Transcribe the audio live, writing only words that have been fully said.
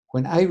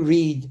when I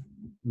read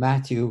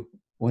Matthew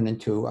 1 and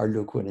 2 or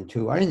Luke 1 and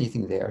 2 or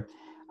anything there,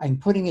 I'm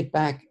putting it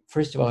back,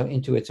 first of all,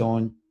 into its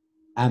own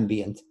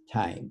ambient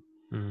time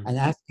and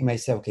asking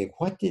myself, okay,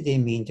 what did they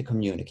mean to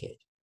communicate?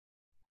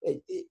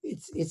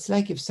 It's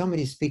like if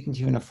somebody's speaking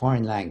to you in a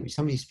foreign language,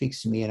 somebody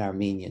speaks to me in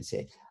Armenian,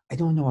 say, I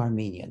don't know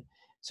Armenian.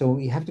 So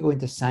you have to go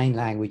into sign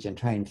language and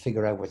try and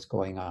figure out what's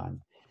going on.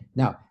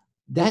 Now,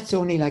 that's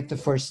only like the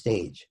first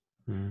stage.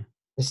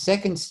 The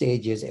second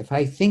stage is if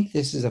I think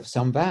this is of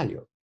some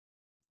value,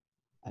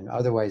 and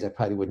otherwise I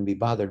probably wouldn't be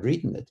bothered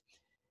reading it,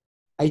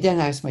 I then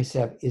ask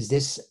myself, is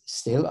this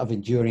still of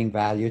enduring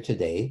value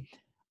today?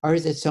 Or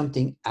is it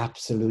something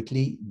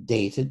absolutely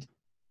dated,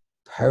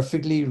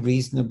 perfectly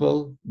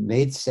reasonable,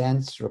 made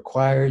sense,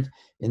 required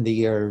in the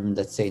year,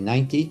 let's say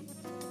 90,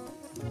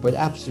 but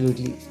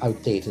absolutely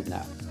outdated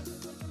now?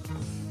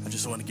 I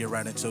just want to get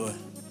right into it.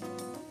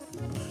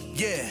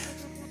 Yeah.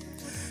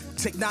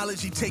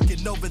 Technology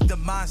taking over the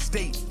mind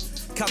state.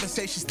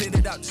 Conversation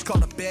standing out, just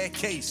called a bad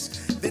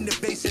case. Then they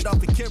base it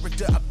off a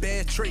character, a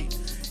bad trait.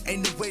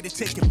 Ain't no way to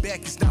take it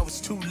back, cause now it's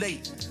too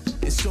late.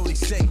 And so they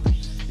say,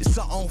 it's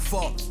our own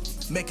fault.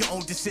 Making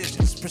own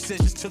decisions.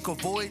 Precisions took a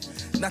void,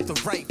 not the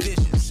right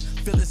visions.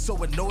 Feeling so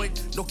annoyed,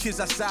 no kids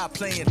outside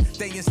playing.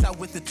 They inside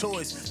with the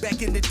toys.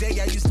 Back in the day,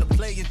 I used to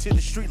play into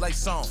the street like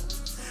song.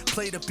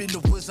 Played up in the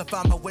woods, I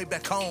found my way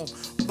back home.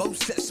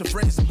 Both sets of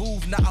friends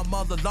moved, now I'm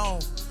all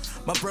alone.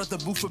 My brother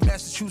moved from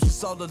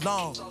Massachusetts all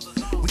along.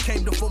 We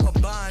came to form a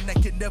bond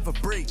that could never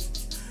break.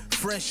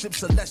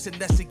 Friendship's a lesson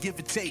that's a give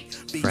and take.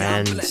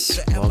 Friends,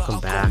 welcome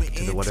back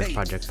to the What If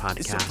Project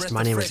podcast.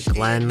 My name is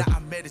Glenn.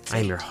 I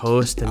am your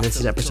host, and this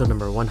is episode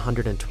number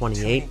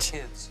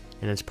 128.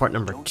 And it's part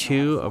number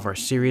 2 of our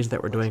series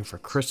that we're doing for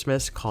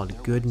Christmas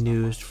called Good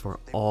News for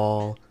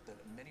All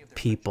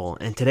People.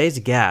 And today's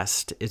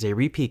guest is a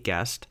repeat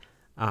guest,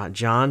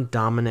 John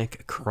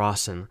Dominic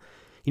Crossan.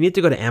 You need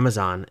to go to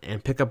Amazon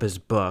and pick up his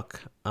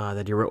book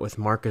that he wrote with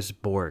Marcus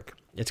Borg.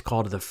 It's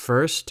called The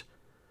First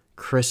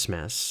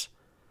Christmas,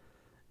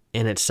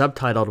 and it's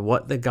subtitled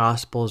What the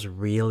Gospels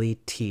Really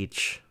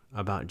Teach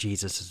About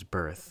Jesus'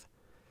 Birth.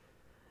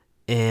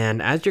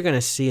 And as you're going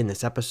to see in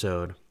this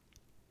episode,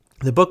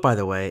 the book, by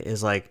the way,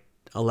 is like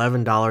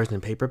 $11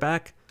 in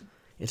paperback.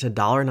 It's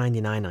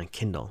 $1.99 on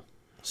Kindle.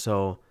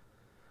 So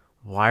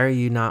why are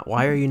you not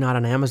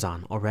on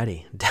Amazon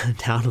already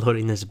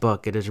downloading this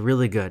book? It is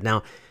really good.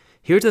 Now,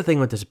 here's the thing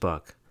with this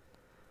book.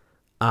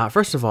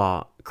 First of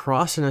all,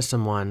 Crossan is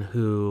someone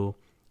who,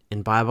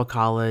 in Bible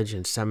college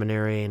and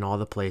seminary and all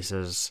the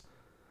places,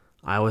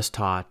 I was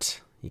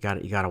taught you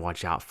got to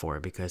watch out for,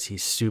 because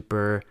he's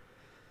super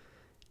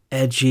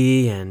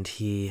edgy and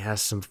he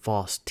has some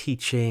false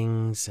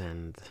teachings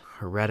and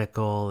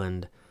heretical.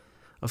 And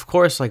of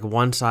course, like,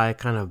 once I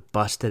kind of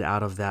busted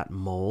out of that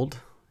mold,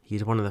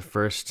 he's one of the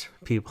first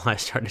people I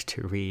started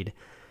to read.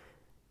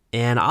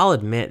 And I'll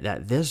admit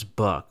that this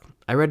book,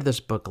 I read this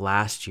book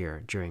last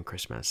year during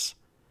Christmas,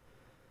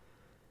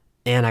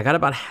 and I got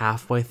about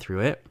halfway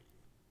through it,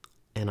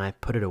 and I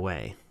put it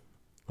away,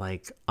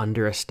 like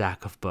under a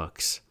stack of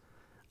books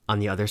on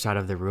the other side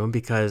of the room,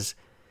 because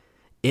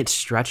it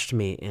stretched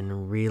me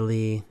in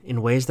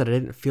ways that I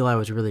didn't feel I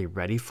was really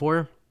ready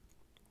for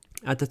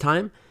at the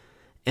time.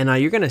 And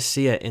you're going to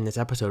see it in this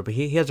episode, but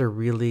he has a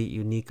really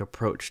unique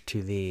approach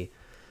to the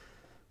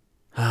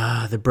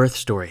birth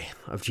story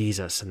of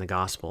Jesus in the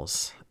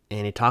Gospels.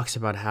 And he talks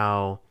about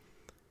how,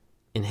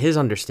 in his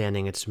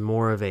understanding, it's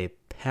more of a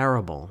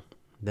parable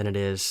than it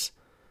is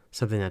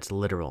something that's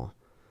literal.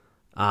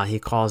 He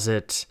calls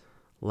it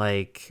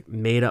like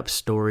made up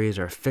stories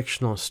or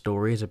fictional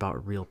stories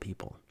about real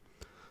people.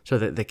 So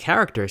that the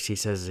characters, he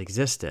says,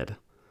 existed,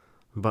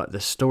 but the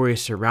story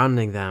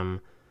surrounding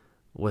them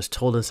was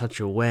told in such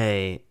a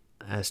way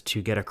as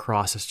to get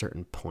across a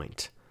certain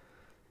point.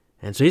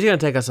 And so he's going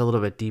to take us a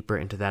little bit deeper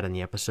into that in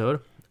the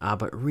episode,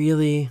 but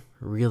really,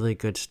 really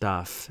good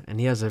stuff. And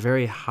he has a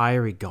very high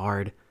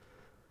regard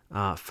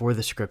for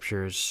the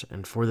scriptures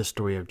and for the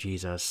story of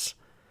Jesus.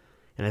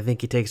 And I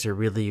think he takes a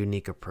really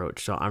unique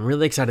approach. So I'm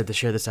really excited to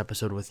share this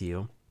episode with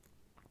you.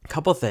 A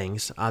couple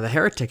things. The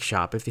Heretic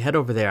Shop, if you head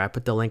over there, I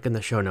put the link in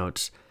the show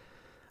notes.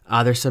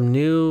 There's some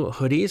new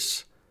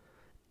hoodies,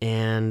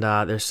 and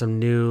there's some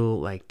new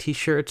like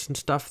t-shirts and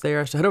stuff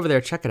there. So head over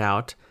there, check it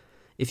out.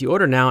 If you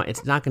order now,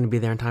 it's not going to be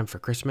there in time for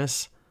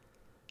Christmas.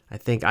 I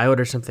think I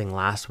ordered something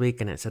last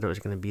week, and it said it was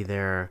going to be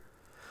there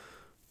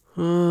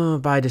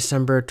by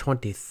December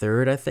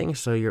 23rd, I think.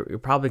 So you're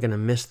probably going to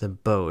miss the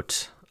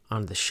boat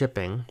on the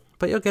shipping,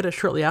 but you'll get it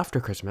shortly after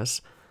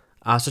Christmas.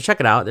 So check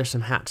it out. There's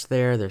some hats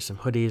there. There's some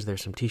hoodies.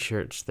 There's some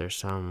t-shirts. There's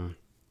some,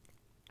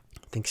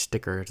 I think,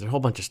 stickers. There's a whole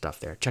bunch of stuff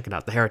there. Check it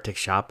out. The Heretic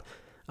Shop.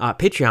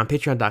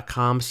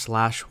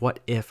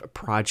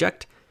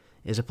 patreon.com/whatifproject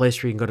is a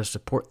place where you can go to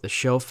support the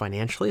show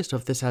financially. So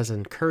if this has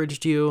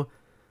encouraged you,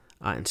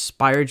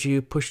 inspired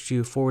you, pushed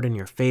you forward in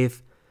your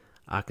faith,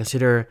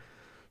 consider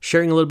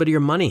sharing a little bit of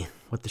your money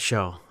with the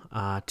show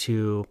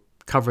to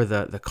cover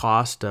the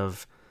cost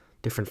of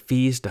different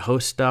fees to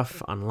host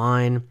stuff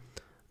online.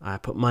 I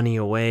put money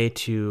away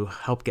to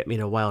help get me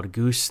to the Wild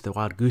Goose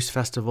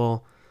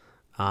Festival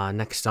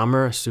next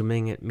summer,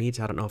 assuming it meets.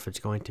 I don't know if it's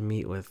going to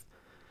meet with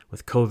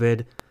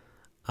COVID.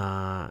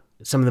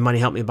 Some of the money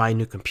helped me buy a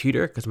new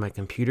computer because my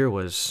computer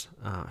was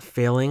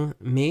failing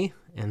me,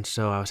 and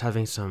so I was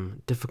having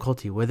some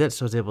difficulty with it.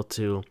 So I was able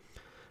to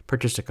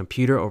purchase a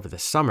computer over the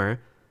summer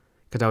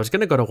because I was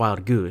going to go to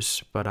Wild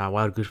Goose, but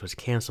Wild Goose was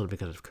canceled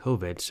because of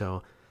COVID.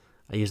 So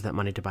I used that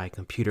money to buy a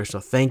computer. So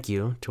thank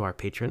you to our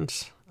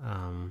patrons.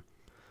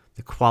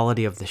 The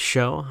quality of the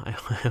show, I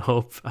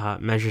hope,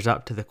 measures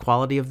up to the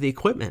quality of the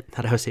equipment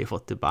that I was able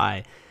to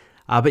buy.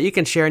 But you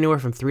can share anywhere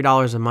from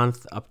 $3 a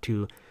month up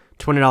to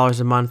 $20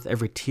 a month.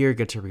 Every tier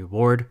gets a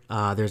reward.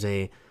 There's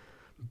a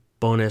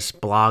bonus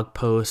blog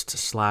post /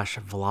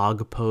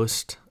 vlog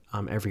post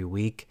every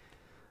week.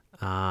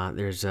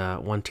 There's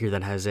one tier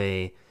that has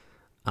a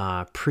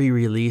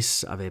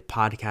pre-release of a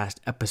podcast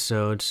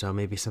episode, so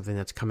maybe something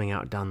that's coming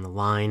out down the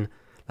line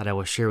that I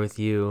will share with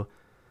you.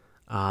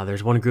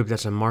 There's one group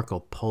that's a Marco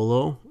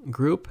Polo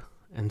group,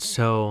 and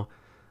so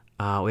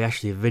we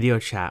actually video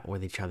chat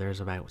with each other.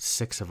 There's about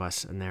 6 of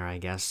us in there, I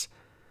guess,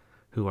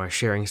 who are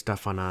sharing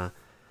stuff on a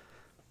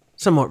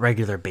somewhat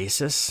regular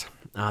basis.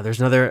 There's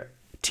another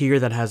tier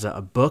that has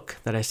a book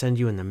that I send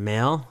you in the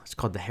mail. It's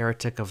called the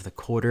Heretic of the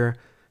Quarter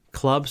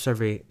Club. So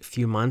every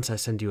few months I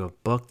send you a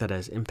book that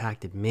has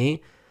impacted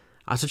me.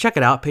 So check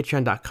it out,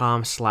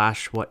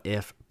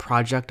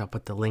 patreon.com/whatifproject. I'll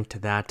put the link to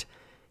that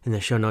in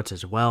the show notes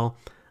as well.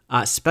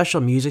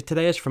 Special music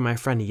today is from my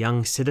friend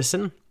Young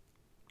Citizen.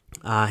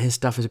 His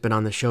stuff has been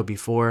on the show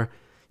before.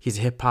 He's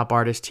a hip-hop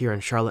artist here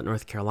in Charlotte,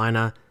 North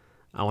Carolina,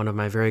 one of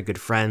my very good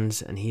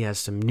friends, and he has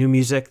some new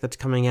music that's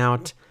coming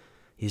out.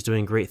 He's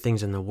doing great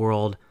things in the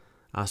world.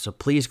 So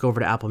please go over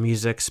to Apple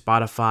Music,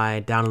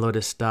 Spotify, download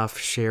his stuff,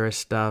 share his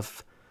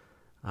stuff,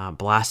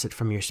 blast it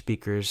from your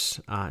speakers,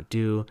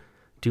 do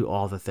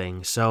all the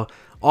things. So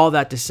all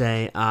that to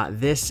say,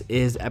 this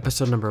is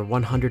episode number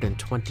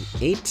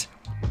 128,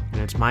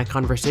 and it's my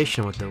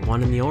conversation with the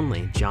one and the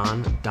only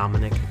John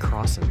Dominic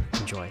Crossan.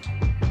 Enjoy.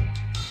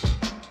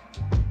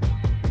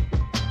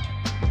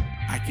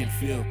 I can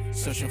feel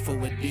searching for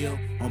a deal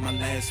on my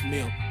last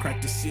meal. Crack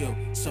the seal,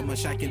 so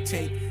much I can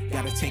take.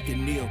 Gotta take a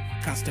kneel.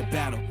 Constant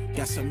battle,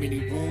 got so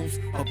many wounds.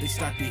 Hope they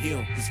start to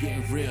heal. It's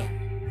getting real.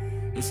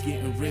 It's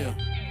getting real.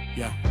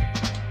 Yeah.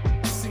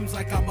 Seems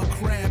like I'm a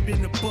crab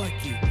in the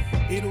bucket.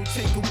 It'll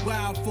take a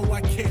while before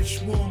I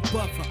catch Warren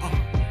Buffett.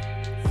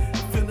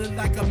 Feeling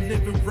like I'm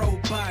living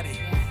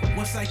robotic.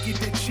 Once I get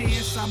the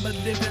chance, I'm a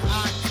living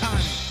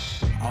iconic.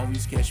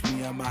 Always catch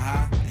me on my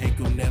high, ain't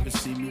gonna never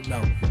see me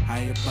low.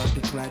 High above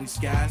the cloudy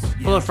skies.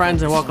 Hello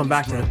friends, and welcome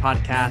back to the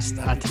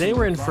podcast. Today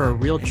we're in for a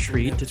real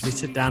treat as we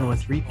sit down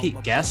with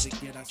repeat guest,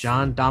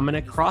 John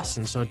Dominic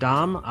Crossan. So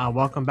Dom,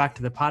 welcome back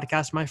to the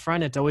podcast, my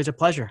friend. It's always a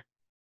pleasure.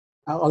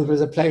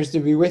 Always a pleasure to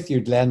be with you,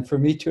 Glenn, for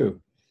me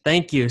too.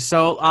 Thank you.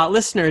 So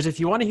listeners, if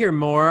you want to hear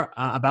more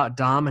about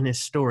Dom and his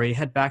story,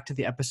 head back to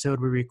the episode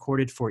we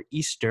recorded for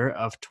Easter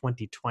of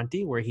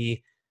 2020, where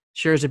he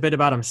shares a bit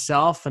about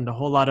himself and a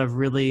whole lot of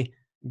really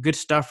good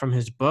stuff from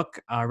his book,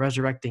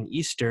 Resurrecting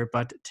Easter.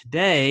 But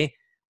today,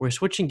 we're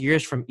switching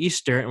gears from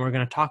Easter, and we're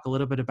going to talk a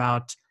little bit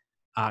about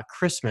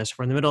Christmas.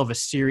 We're in the middle of a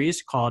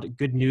series called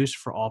Good News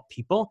for All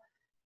People.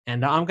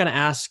 And I'm going to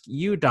ask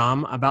you,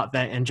 Dom, about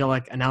that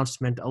angelic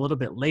announcement a little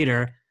bit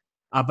later.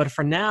 But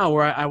for now,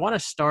 where I want to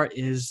start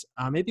is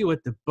maybe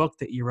with the book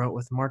that you wrote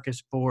with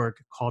Marcus Borg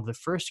called The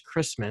First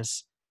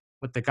Christmas,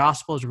 What the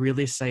Gospels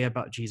Really Say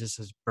About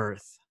Jesus'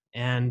 Birth.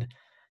 And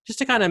just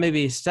to kind of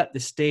maybe set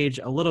the stage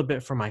a little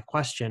bit for my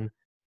question,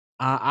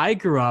 I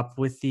grew up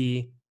with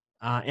the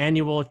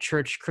annual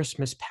church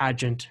Christmas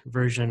pageant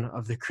version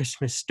of the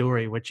Christmas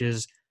story, which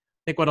is,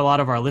 I think, what a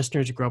lot of our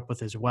listeners grew up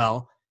with as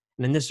well.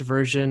 And in this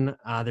version,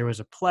 there was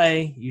a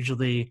play,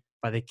 usually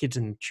by the kids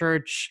in the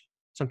church.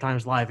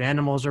 Sometimes live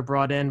animals are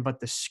brought in, but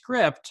the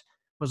script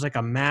was like a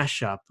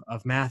mashup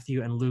of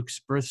Matthew and Luke's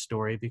birth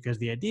story, because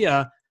the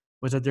idea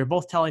was that they're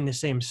both telling the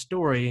same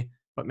story,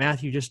 but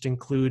Matthew just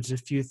includes a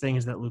few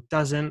things that Luke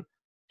doesn't,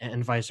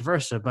 and vice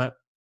versa. But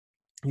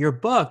your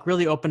book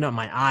really opened up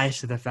my eyes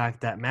to the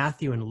fact that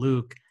Matthew and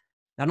Luke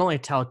not only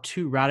tell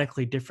two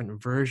radically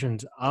different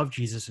versions of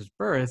Jesus'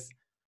 birth,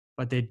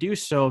 but they do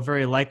so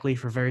very likely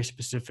for very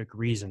specific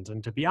reasons.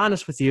 And to be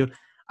honest with you,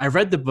 I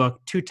read the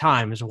book 2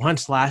 times,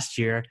 once last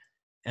year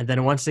and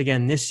then once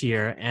again this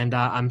year, and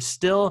I'm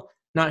still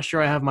not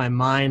sure I have my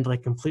mind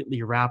like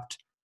completely wrapped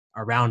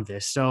around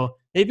this. So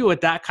maybe with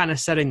that kind of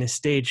setting the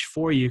stage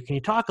for you, can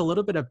you talk a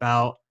little bit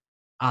about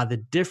the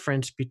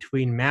difference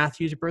between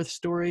Matthew's birth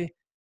story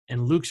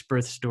and Luke's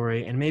birth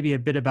story, and maybe a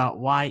bit about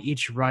why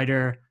each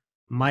writer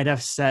might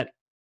have set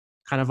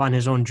kind of on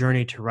his own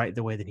journey to write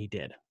the way that he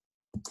did?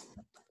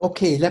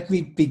 Okay, let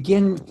me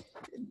begin.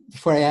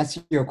 Before I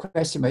answer your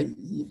question,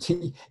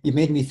 you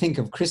made me think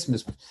of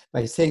Christmas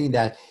by saying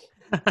that,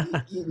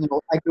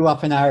 I grew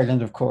up in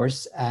Ireland, of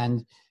course,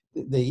 and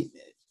the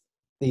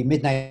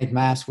midnight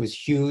mass was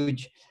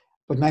huge.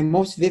 But my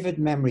most vivid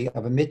memory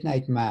of a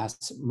midnight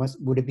mass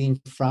would have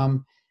been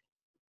from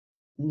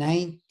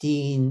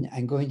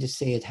I'm going to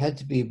say it had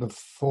to be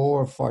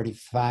before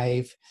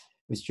 45.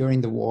 was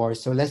during the war.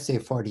 So let's say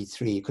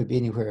 43, it could be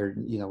anywhere,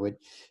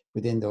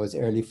 within those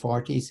early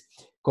 40s,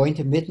 going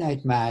to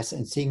midnight mass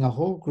and seeing a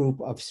whole group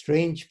of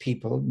strange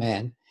people,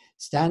 men,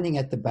 standing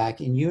at the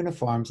back in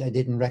uniforms I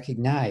didn't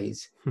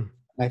recognize.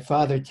 My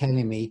father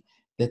telling me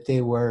that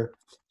they were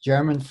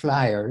German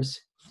flyers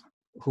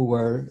who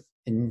were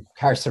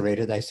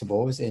incarcerated, I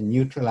suppose, in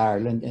neutral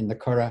Ireland in the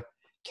Curragh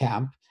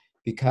camp,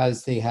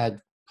 because they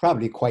had,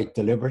 probably quite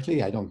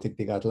deliberately, I don't think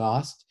they got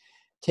lost,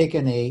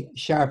 taken a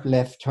sharp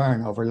left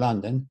turn over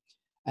London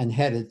and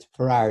headed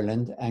for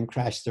Ireland and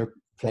crashed their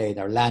plane,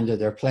 or landed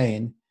their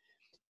plane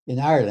in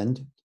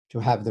Ireland to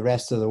have the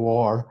rest of the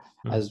war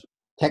as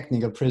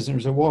technical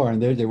prisoners of war.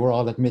 And there they were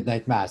all at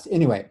midnight mass.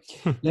 Anyway,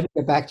 let me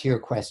get back to your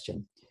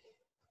question.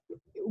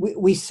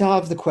 We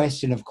solved the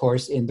question, of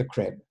course, in the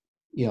crib.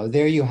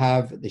 There you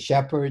have the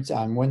shepherds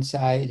on one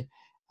side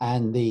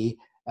and the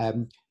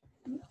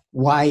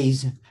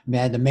wise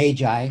men, the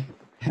magi.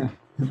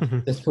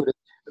 Let's put it,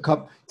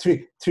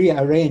 three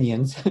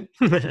Iranians.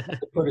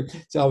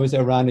 It's always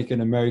ironic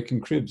in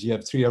American cribs. You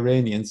have three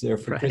Iranians there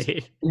for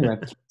Christmas. Anyway,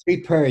 three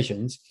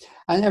Persians,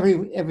 and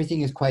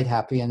everything is quite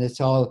happy, and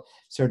it's all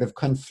sort of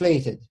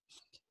conflated,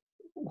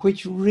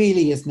 which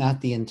really is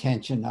not the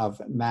intention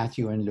of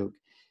Matthew and Luke.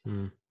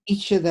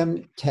 Each of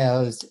them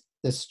tells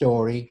the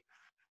story,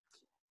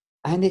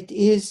 and it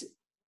is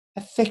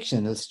a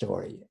fictional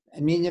story. I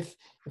mean, if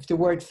the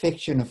word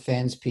fiction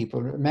offends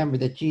people, remember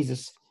that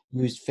Jesus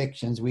used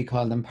fictions, we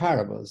call them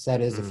parables.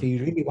 That is, if he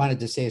really wanted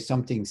to say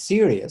something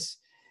serious,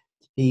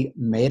 he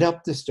made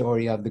up the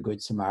story of the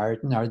Good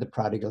Samaritan or the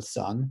prodigal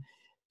son.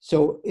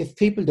 So if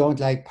people don't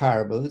like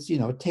parables,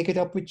 take it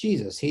up with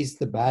Jesus. He's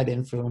the bad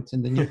influence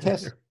in the New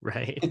Testament.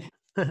 Right.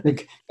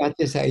 Got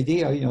this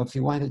idea, if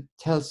you want to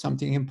tell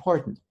something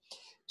important.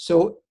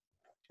 So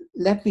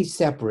let me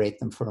separate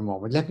them for a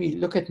moment. Let me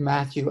look at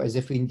Matthew as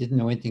if we didn't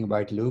know anything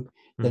about Luke,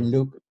 then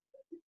Luke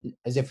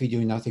as if we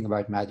do nothing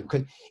about Matthew,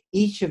 because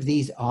each of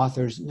these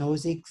authors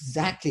knows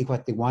exactly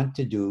what they want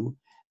to do,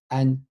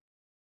 and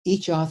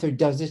each author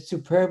does it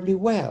superbly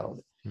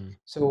well.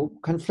 So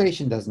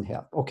conflation doesn't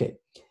help. Okay,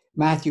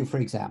 Matthew, for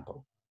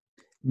example.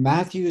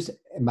 Matthew's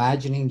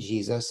imagining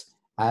Jesus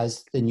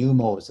as the new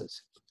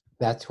Moses.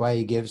 That's why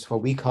he gives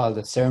what we call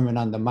the Sermon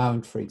on the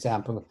Mount, for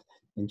example,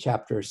 in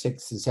chapter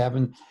 6 and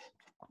 7.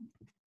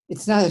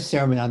 It's not a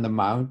Sermon on the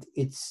Mount,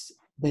 it's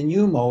the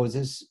new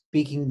Moses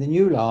speaking the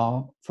new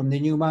law from the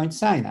new Mount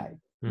Sinai.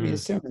 I mean, the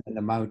Sermon on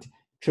the Mount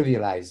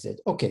trivialized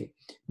it. Okay,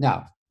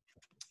 now,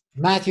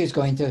 Matthew is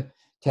going to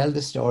tell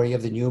the story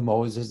of the new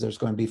Moses. There's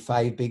going to be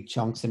 5 big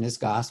chunks in his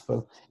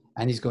gospel,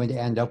 and he's going to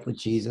end up with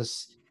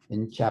Jesus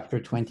in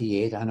chapter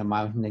 28 on a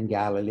mountain in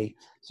Galilee.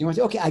 So you want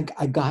to say, okay,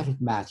 I got it,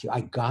 Matthew.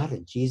 I got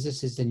it.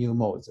 Jesus is the new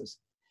Moses.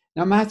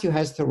 Now, Matthew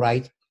has to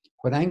write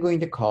what I'm going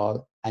to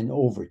call an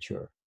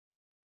overture,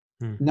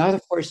 not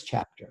a first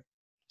chapter.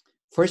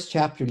 First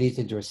chapter leads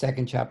into a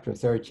second chapter, a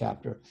third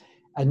chapter.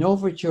 An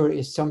overture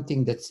is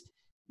something that's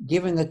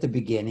given at the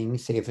beginning,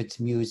 say if it's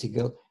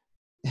musical,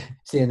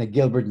 say in a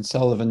Gilbert and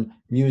Sullivan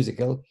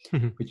musical,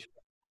 which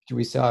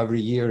we saw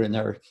every year in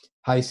our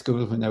high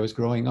school when I was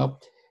growing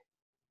up.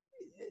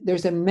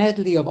 There's a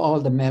medley of all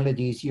the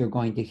melodies you're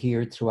going to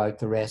hear throughout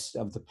the rest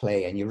of the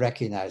play, and you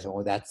recognize,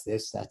 oh, that's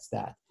this, that's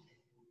that.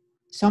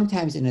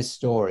 Sometimes in a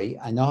story,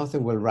 an author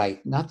will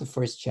write not the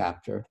first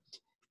chapter,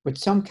 but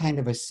some kind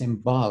of a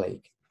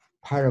symbolic,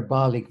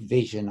 parabolic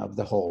vision of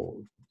the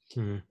whole.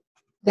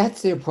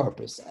 That's their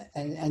purpose.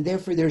 And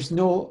therefore, there's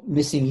no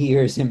missing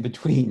years in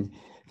between.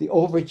 The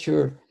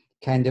overture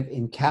kind of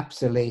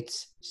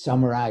encapsulates,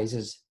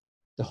 summarizes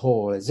the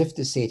whole, as if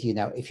to say to you,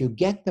 now, if you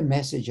get the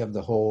message of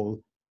the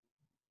whole,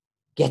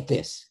 get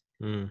this.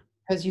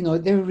 Because,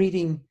 they're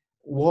reading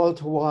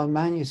wall-to-wall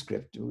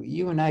manuscript.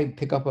 You and I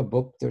pick up a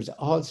book, there's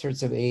all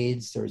sorts of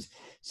aids. There's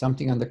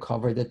something on the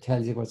cover that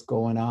tells you what's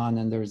going on,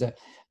 and there's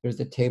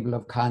a table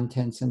of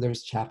contents, and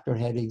there's chapter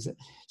headings.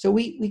 So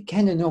we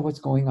kind of know what's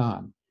going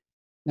on.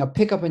 Now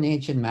pick up an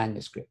ancient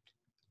manuscript.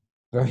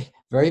 Very,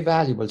 very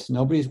valuable, so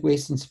nobody's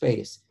wasting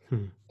space.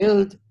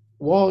 Filled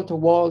wall to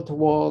wall to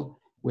wall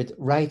with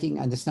writing,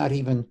 and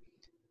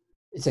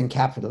it's in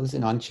capitals,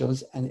 in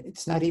uncials, and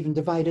it's not even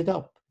divided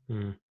up.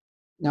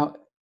 Now,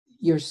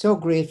 you're so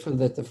grateful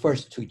that the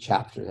first 2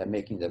 chapters,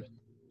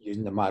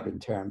 using the modern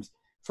terms,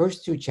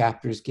 first 2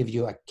 chapters give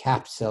you a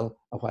capsule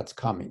of what's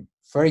coming.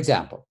 For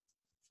example,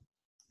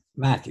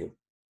 Matthew,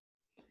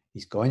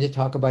 he's going to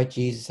talk about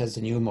Jesus as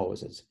the new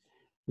Moses.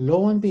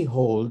 Lo and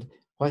behold,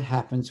 what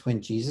happens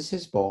when Jesus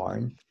is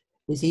born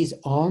is he's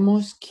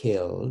almost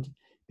killed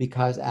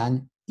because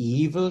an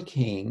evil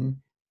king,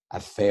 a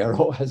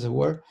pharaoh as it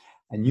were,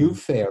 a new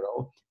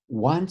pharaoh,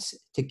 wants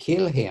to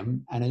kill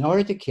him, and in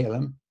order to kill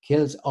him,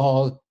 kills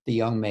all the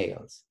young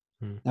males.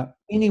 Now,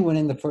 anyone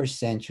in the first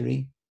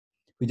century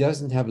who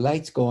doesn't have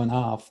lights going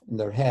off in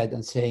their head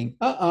and saying,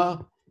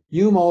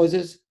 you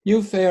Moses,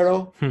 you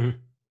Pharaoh,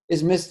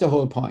 is missed the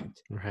whole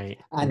point. Right.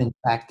 And in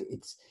fact,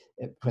 it's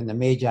when the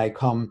Magi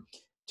come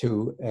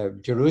to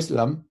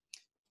Jerusalem,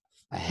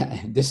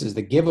 this is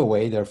the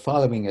giveaway, they're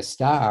following a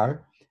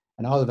star,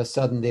 And all of a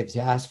sudden they've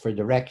asked for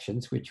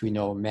directions, which we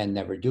know men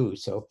never do.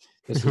 So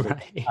this is,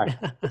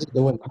 this is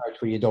the one part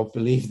where you don't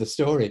believe the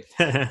story.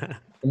 The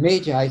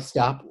Magi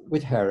stop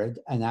with Herod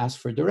and ask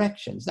for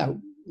directions. Now,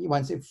 you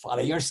want to say,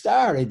 follow your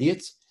star,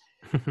 idiots.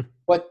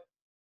 But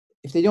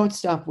if they don't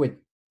stop with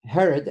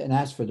Herod and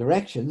ask for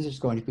directions, there's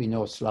going to be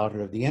no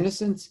slaughter of the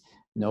innocents,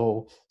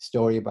 no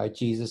story about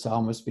Jesus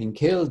almost being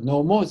killed,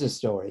 no Moses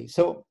story.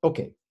 So,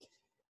 okay.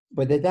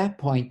 But at that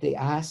point, they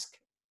ask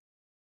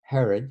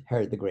Herod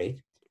the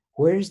Great,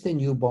 where's the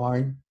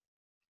newborn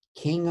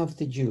King of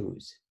the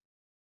Jews?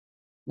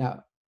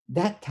 Now,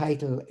 that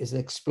title is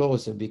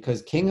explosive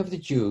because King of the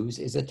Jews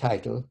is a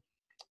title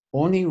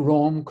only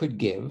Rome could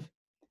give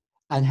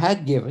and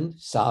had given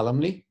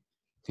solemnly.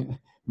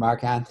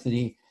 Mark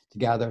Antony,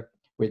 together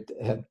with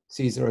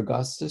Caesar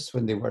Augustus,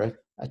 when they were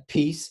at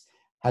peace,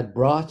 had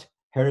brought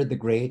Herod the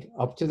Great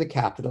up to the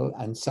capital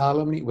and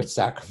solemnly, with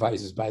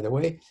sacrifices, by the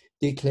way,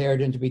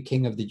 declared him to be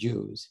King of the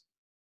Jews.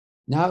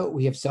 Now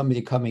we have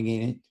somebody coming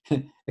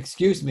in,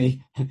 excuse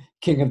me,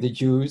 King of the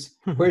Jews,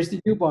 where's the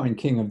newborn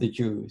King of the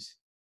Jews?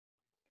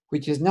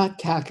 Which is not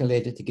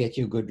calculated to get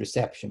you good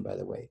reception, by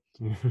the way.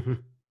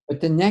 But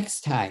the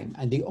next time,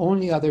 and the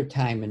only other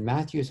time in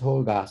Matthew's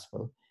whole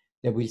gospel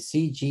that we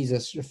see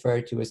Jesus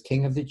referred to as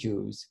King of the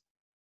Jews,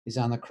 is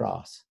on the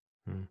cross.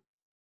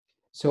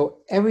 So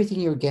everything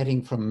you're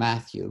getting from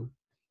Matthew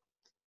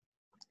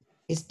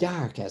is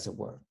dark, as it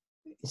were.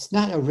 It's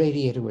not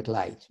irradiated with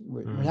light.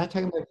 We're not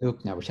talking about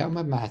Luke now. We're talking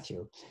about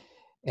Matthew.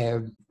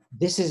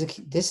 This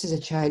is a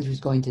child who's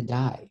going to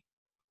die.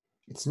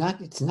 It's not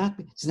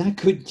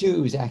good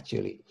news,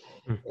 actually.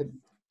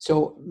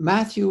 So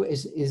Matthew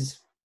is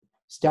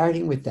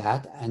starting with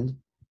that, and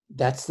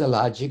that's the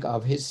logic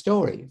of his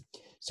story.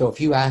 So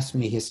if you ask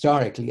me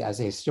historically,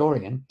 as a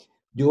historian,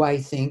 do I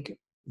think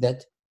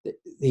that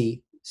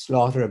the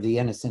slaughter of the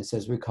innocents,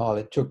 as we call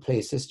it, took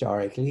place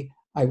historically?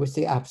 I would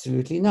say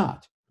absolutely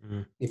not.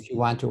 If you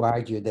want to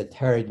argue that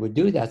Herod would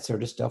do that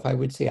sort of stuff, I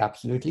would say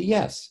absolutely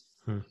yes.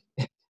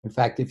 In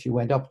fact, if you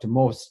went up to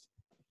most,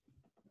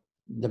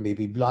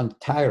 maybe blunt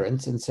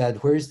tyrants and said,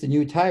 where's the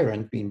new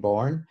tyrant being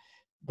born?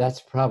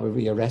 That's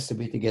probably a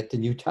recipe to get the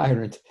new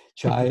tyrant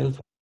child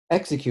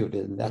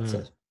executed, and that's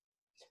it.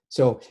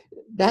 So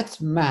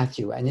that's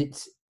Matthew, and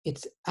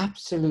it's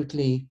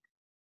absolutely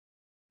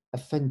a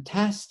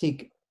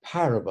fantastic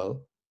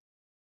parable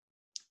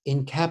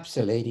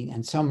encapsulating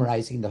and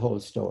summarizing the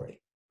whole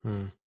story.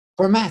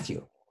 For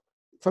Matthew.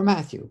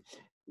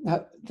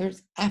 Now,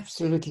 there's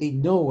absolutely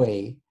no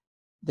way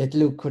that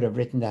Luke could have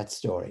written that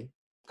story,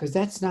 because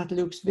that's not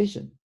Luke's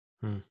vision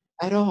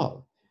at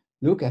all.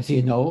 Luke, as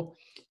you know,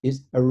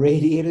 is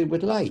irradiated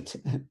with light.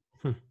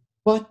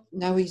 But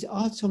now he's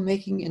also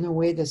making, in a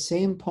way, the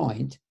same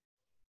point,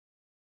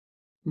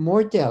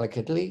 more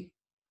delicately,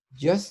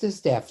 just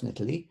as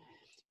definitely,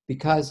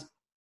 because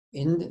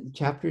in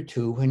chapter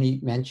 2, when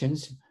he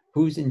mentions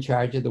who's in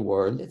charge of the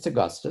world, it's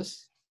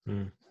Augustus.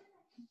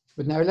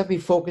 But now let me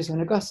focus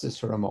on Augustus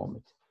for a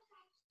moment.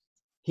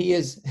 He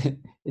is,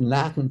 in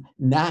Latin,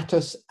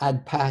 natus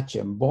ad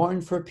pacem,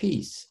 born for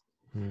peace.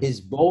 His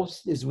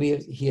boast is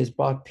he has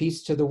brought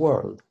peace to the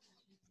world.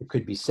 It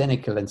could be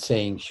cynical in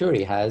saying, sure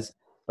he has,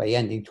 by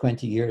ending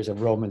 20 years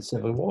of Roman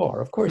civil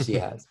war. Of course he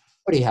has.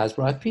 But he has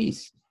brought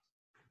peace.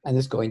 And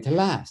it's going to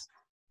last.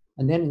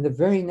 And then in the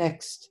very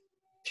next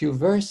few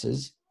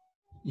verses,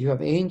 you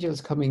have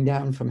angels coming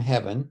down from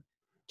heaven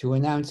to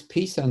announce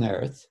peace on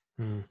earth.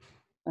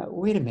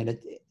 Wait a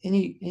minute.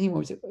 Anyone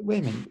would say, wait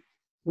a minute.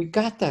 We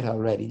got that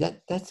already.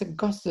 That's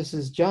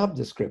Augustus's job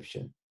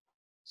description.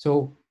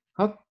 So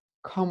how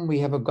come we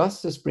have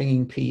Augustus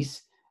bringing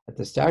peace at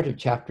the start of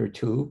chapter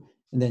 2,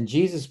 and then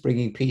Jesus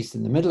bringing peace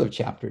in the middle of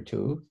chapter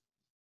 2?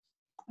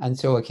 And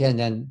so again,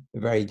 then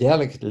very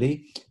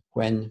delicately,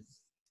 when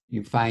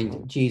you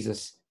find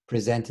Jesus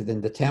presented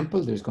in the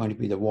temple, there's going to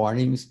be the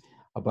warnings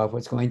about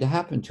what's going to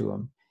happen to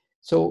him.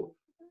 So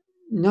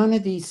none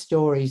of these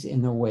stories,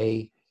 in a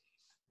way,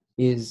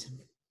 is,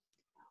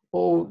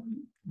 oh,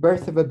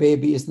 birth of a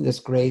baby, isn't this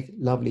great,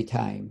 lovely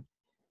time?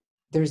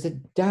 There's a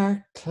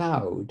dark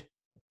cloud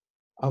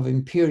of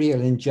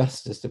imperial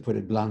injustice, to put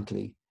it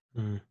bluntly,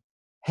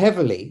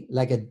 heavily,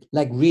 like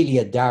really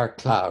a dark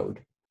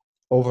cloud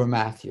over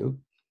Matthew.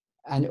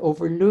 And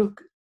over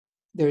Luke,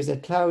 there's a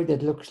cloud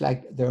that looks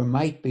like there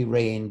might be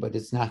rain, but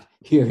it's not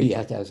here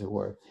yet, as it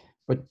were.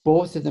 But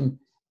both of them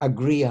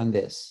agree on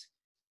this,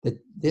 that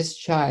this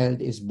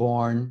child is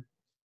born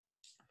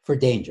for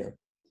danger.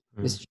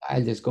 This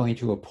child is going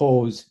to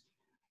oppose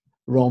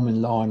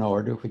Roman law and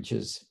order, which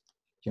is,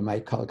 you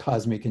might call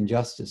cosmic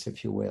injustice,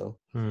 if you will.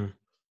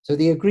 So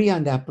they agree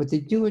on that, but they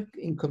do it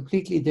in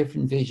completely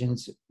different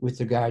visions with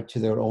regard to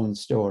their own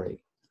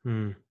story.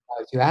 Now,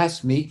 if you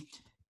ask me,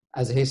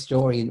 as a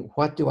historian,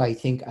 what do I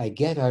think I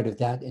get out of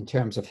that in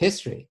terms of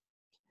history?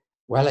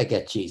 Well, I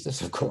get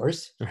Jesus, of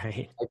course.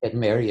 Right. I get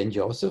Mary and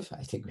Joseph,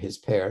 I think his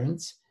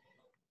parents.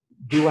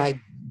 Do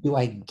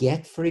I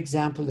get, for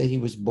example, that he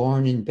was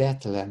born in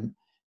Bethlehem?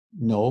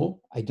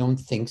 No, I don't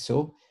think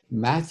so.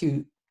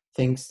 Matthew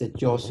thinks that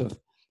Joseph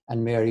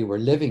and Mary were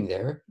living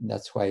there. And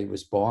that's why he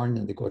was born,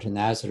 and they go to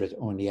Nazareth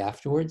only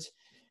afterwards.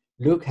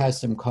 Luke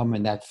has them come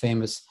in that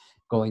famous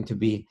going to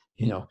be,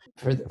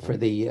 for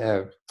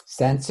the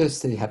census.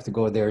 They have to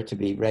go there to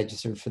be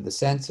registered for the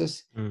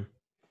census.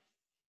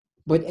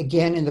 But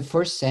again, in the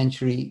first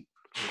century,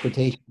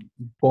 quotation,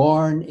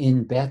 born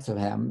in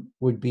Bethlehem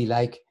would be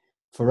like,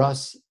 for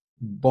us,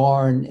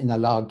 born in a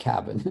log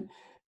cabin.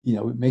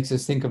 It makes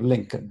us think of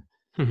Lincoln.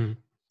 Mm-hmm.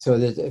 So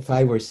that if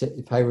I were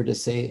to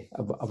say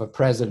of a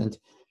president,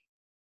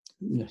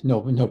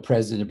 no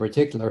president in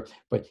particular,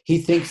 but he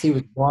thinks he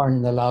was born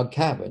in a log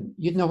cabin,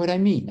 you'd know what I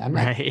mean. I'm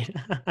not right.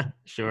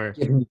 Sure.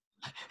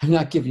 I'm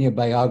not giving you a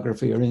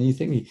biography or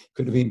anything. He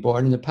could have been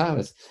born in a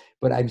palace,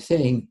 but I'm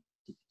saying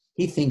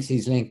he thinks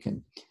he's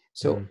Lincoln.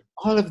 So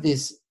all of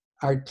this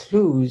are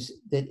clues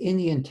that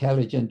any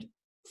intelligent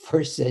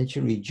first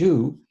century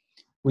Jew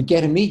would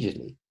get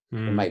immediately. They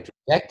might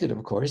reject it,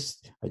 of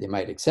course, or they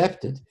might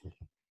accept it,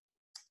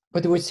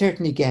 but they would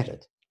certainly get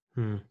it.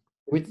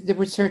 They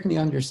would certainly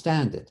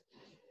understand it.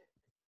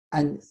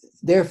 And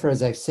therefore,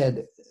 as I've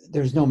said,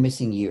 there's no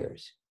missing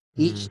years.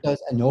 Each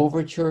does an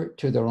overture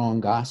to their own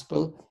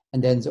gospel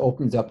and then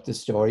opens up the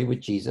story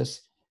with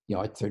Jesus,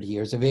 at 30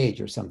 years of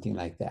age or something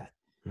like that.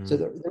 So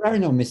there are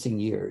no missing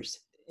years.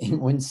 In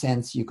one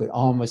sense, you could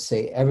almost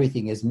say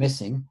everything is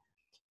missing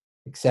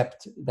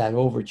except that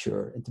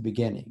overture at the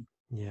beginning.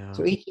 Yeah.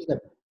 So each of them,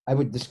 I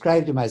would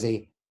describe them as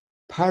a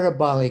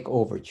parabolic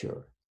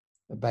overture.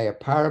 By a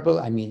parable,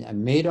 I mean a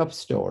made-up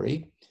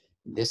story.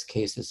 In this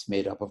case, it's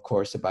made up, of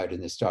course, about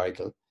an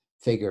historical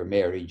figure,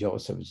 Mary,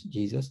 Joseph,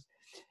 Jesus.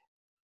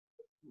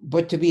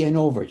 But to be an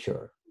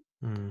overture,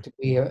 to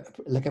be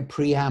like a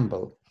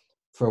preamble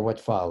for what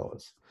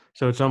follows.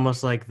 So it's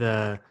almost like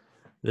the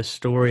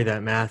story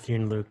that Matthew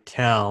and Luke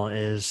tell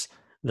is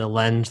the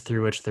lens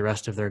through which the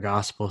rest of their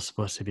gospel is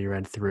supposed to be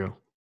read through.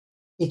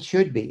 It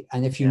should be.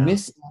 And if you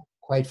miss that,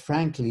 quite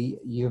frankly,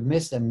 you've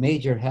missed a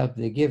major help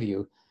they give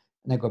you.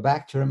 And I go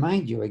back to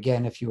remind you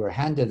again, if you were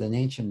handed an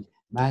ancient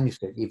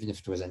manuscript, even if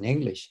it was in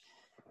English,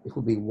 it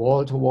would be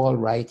wall-to-wall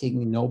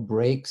writing, no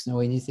breaks, no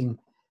anything.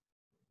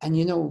 And,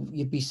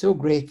 you'd be so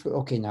grateful.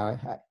 Okay, now,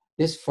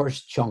 this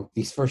first chunk,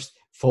 these first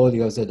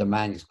folios of the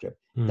manuscript,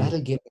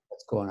 that'll give me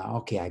what's going on.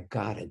 Okay, I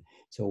got it.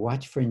 So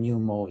watch for new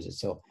Moses.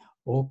 So,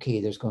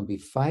 okay, there's going to be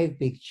 5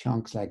 big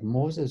chunks like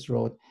Moses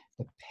wrote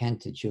the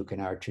Pentateuch in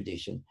our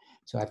tradition.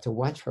 So I have to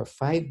watch for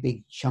 5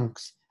 big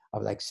chunks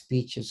of like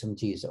speeches from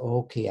Jesus.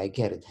 Okay, I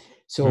get it.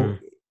 So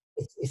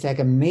it's like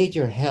a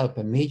major help,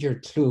 a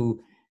major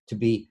clue to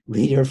be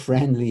reader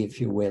friendly,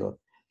 if you will,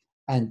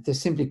 and to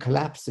simply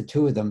collapse the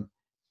two of them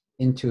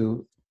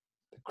into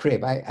the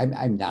crib.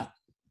 I'm not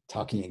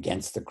talking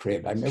against the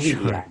crib. I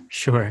really am.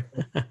 Sure.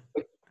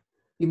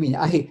 You mean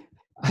I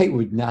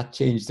would not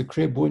change the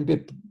crib one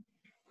bit,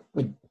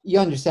 but you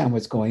understand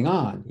what's going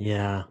on.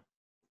 Yeah.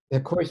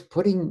 Of course,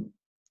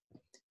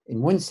 in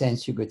one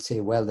sense, you could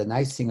say, well, the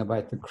nice thing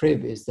about the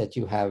crib is that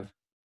you have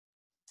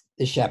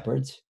the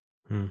shepherds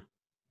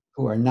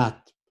who are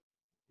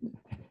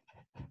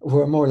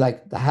more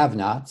like the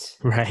have-nots.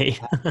 Right.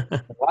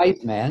 The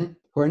wise men,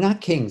 who are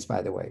not kings,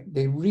 by the way.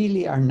 They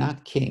really are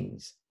not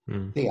kings.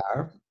 They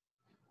are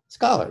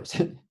scholars.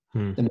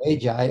 The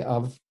Magi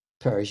of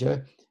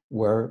Persia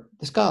were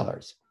the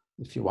scholars,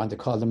 if you want to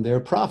call them their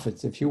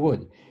prophets, if you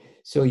would.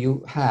 So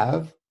you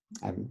have,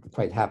 I'm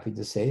quite happy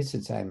to say,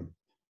 since I'm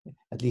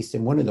at least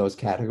in one of those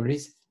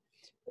categories,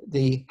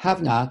 the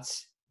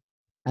have-nots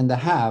and the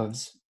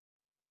haves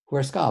who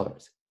are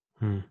scholars,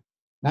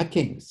 not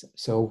kings.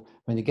 So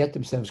when they get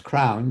themselves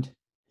crowned,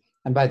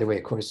 and by the way,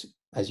 of course,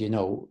 as you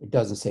know, it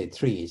doesn't say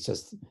 3, it's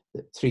just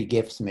 3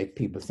 gifts make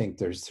people think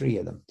there's 3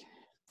 of them.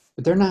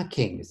 But they're not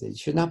kings. They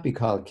should not be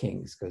called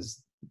kings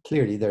because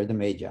clearly they're the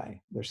Magi,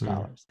 they're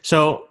scholars.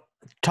 So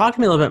talk to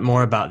me a little bit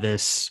more about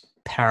this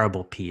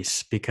parable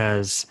piece,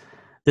 because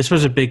this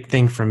was a big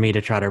thing for me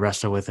to try to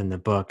wrestle with in the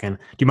book. And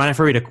do you mind if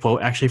I read a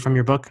quote actually from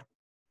your book?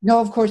 No,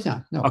 of course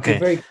not. No, okay.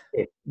 Very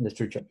good,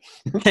 Mr. Church.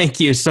 Thank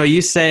you. So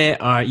you say,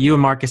 you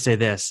and Marcus say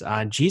this,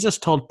 Jesus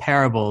told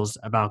parables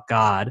about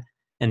God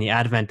and the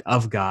advent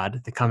of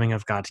God, the coming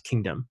of God's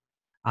kingdom.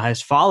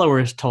 His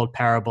followers told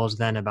parables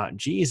then about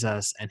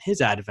Jesus and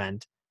his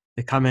advent,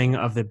 the coming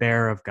of the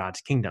bearer of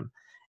God's kingdom.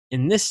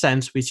 In this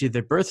sense, we see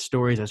the birth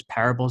stories as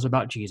parables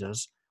about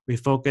Jesus. We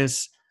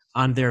focus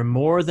on their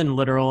more than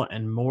literal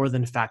and more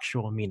than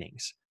factual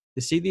meanings.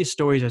 To see these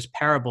stories as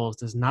parables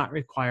does not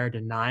require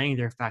denying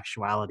their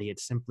factuality. It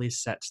simply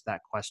sets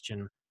that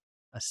question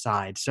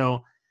aside.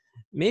 So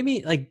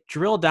maybe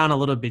drill down a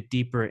little bit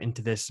deeper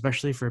into this,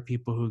 especially for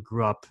people who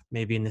grew up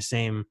maybe in the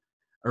same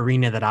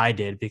arena that I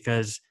did,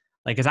 because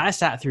as I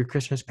sat through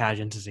Christmas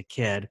pageants as a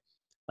kid,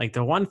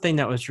 the one thing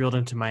that was drilled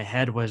into my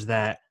head was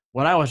that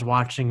what I was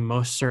watching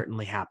most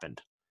certainly happened.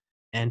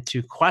 And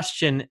to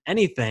question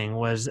anything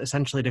was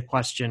essentially to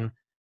question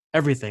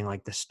everything,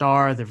 like the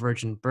star, the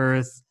virgin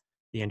birth,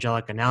 the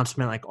angelic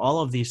announcement,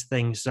 all of these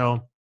things.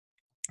 So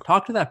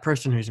talk to that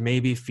person who's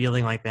maybe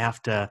feeling like they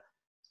have to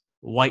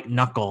white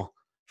knuckle,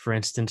 for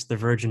instance, the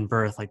virgin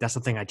birth. That's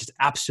something I just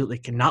absolutely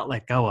cannot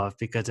let go of,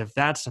 because if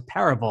that's a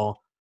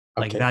parable,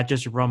 Like that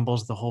just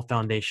rumbles the whole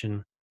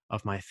foundation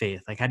of my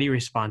faith. Like, how do you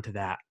respond to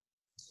that?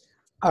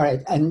 All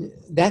right. And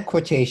that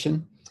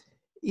quotation,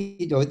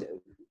 you know,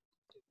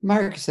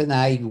 Marcus and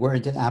I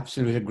weren't in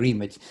absolute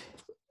agreement.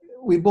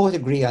 We both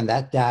agree on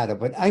that data,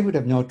 but I would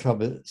have no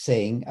trouble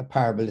saying a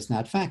parable is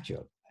not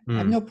factual. I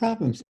have no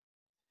problems.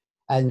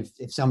 And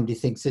if somebody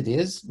thinks it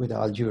is, with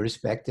all due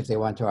respect, if they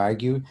want to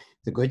argue,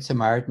 the Good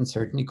Samaritan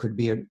certainly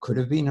could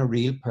have been a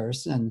real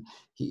person, and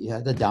he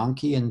had a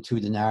donkey and 2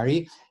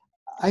 denarii.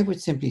 I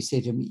would simply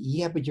say to him,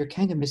 yeah, but you're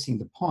kind of missing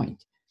the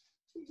point.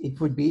 It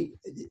would be,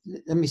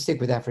 let me stick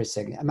with that for a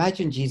second.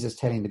 Imagine Jesus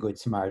telling the Good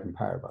Samaritan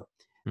parable.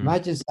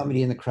 Imagine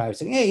somebody in the crowd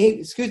saying, hey,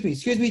 excuse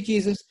me,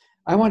 Jesus,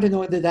 I want to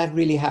know did that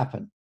really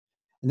happen?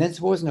 And then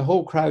supposing the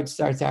whole crowd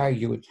starts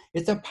arguing,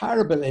 it's a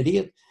parable,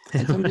 idiot.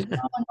 And somebody says,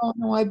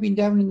 no, I've been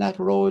down in that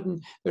road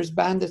and there's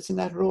bandits in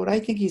that road. I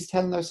think he's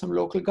telling us some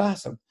local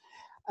gossip.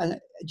 And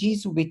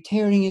Jesus will be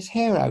tearing his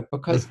hair out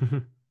because,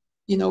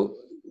 you know,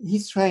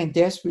 he's trying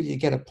desperately to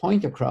get a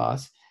point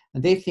across,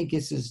 and they think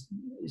this is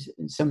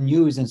some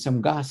news and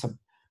some gossip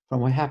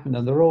from what happened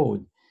on the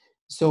road.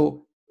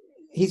 So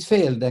he's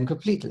failed then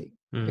completely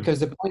because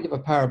the point of a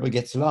parable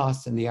gets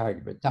lost in the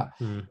argument. Now,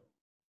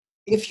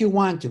 if you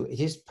want to, it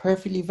is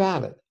perfectly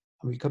valid,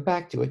 and we go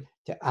back to it,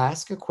 to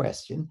ask a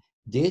question: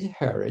 did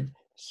Herod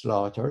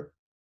slaughter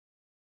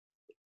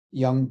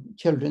young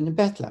children in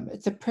Bethlehem?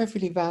 It's a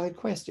perfectly valid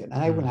question,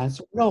 and I will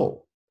answer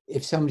no.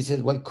 If somebody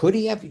says, well, could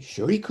he have?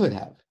 Sure, he could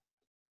have.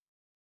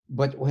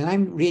 But when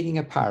I'm reading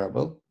a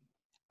parable,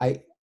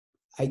 I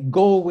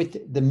go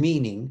with the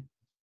meaning.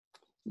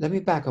 Let me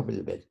back up a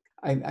little bit.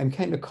 I'm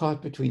kind of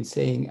caught between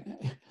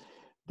saying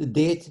the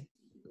date.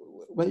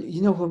 Well,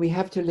 you know, when we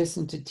have to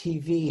listen to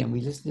TV and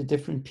we listen to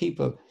different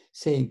people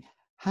saying,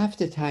 half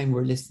the time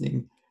we're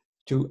listening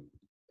to,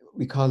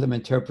 we call them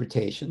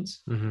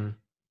interpretations.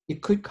 You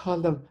could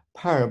call them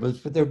parables,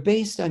 but they're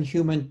based on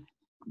human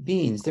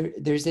beings.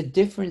 There's a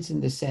difference in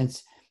the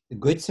sense the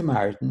Good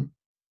Samaritan,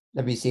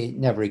 let me say,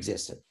 never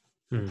existed.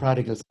 The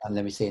prodigal son,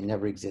 let me say,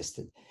 never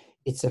existed.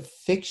 It's a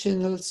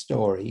fictional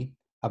story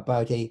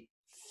about a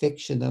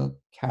fictional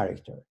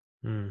character.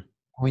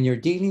 When you're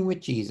dealing with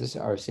Jesus,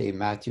 or say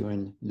Matthew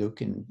and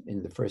Luke in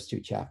the first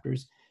 2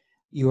 chapters,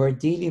 you are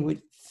dealing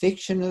with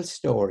fictional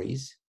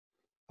stories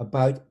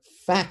about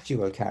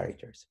factual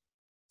characters.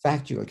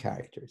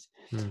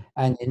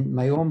 And in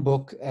my own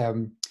book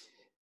on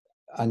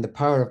the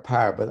power of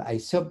parable, I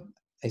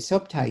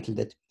subtitled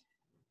it,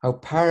 How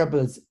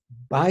Parables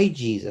by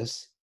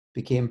Jesus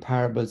Became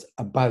Parables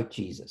About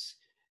Jesus.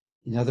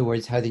 In other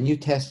words, how the New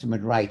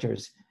Testament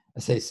writers,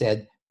 as I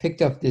said,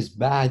 picked up this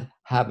bad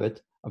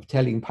habit of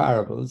telling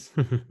parables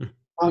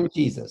from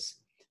Jesus.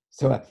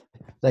 So,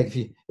 like,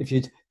 if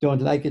you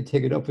don't like it,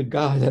 take it up with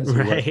God, as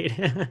right.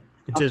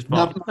 It's his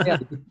fault.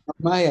 Not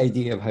my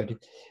idea of how to.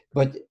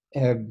 But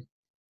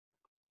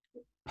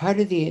part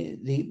of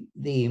the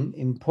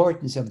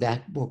importance of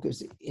that book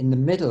is in the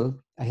middle.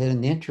 I had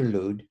an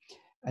interlude,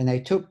 and I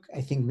took,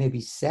 I think,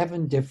 maybe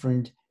 7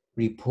 different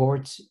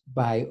reports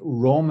by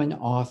Roman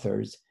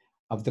authors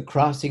of the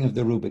crossing of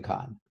the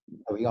Rubicon.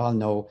 We all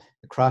know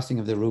the crossing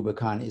of the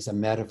Rubicon is a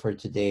metaphor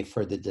today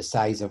for the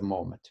decisive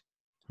moment.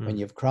 When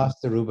you've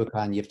crossed the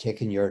Rubicon, you've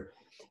taken your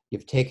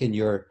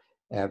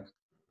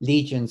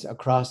legions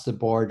across the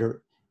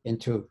border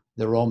into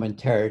the Roman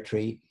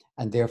territory,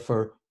 and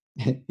therefore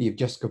you've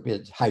just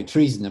committed high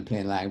treason in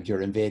plain language.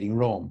 You're invading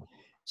Rome.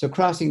 So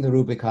crossing the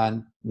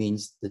Rubicon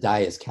means the die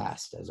is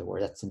cast, as it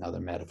were. That's another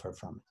metaphor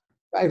from it.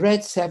 I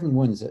read 7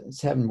 ones,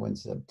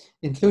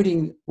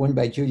 including one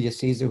by Julius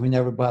Caesar, who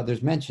never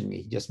bothers mentioning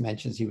me. He just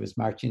mentions he was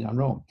marching on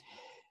Rome.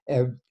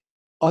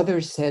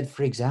 Others said,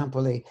 for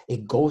example, a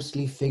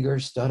ghostly figure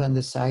stood on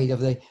the side of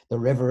the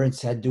river and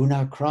said, do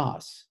not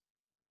cross.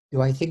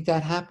 Do I think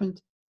that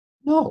happened?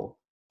 No.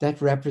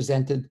 That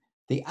represented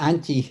the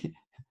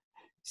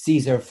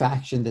anti-Caesar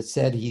faction that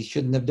said he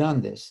shouldn't have done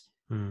this.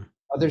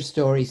 Other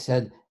stories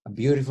said a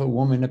beautiful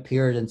woman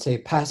appeared and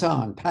said, pass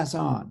on,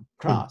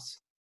 cross.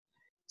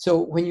 So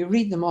when you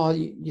read them all,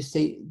 you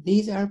say,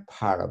 these are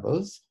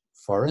parables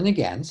for and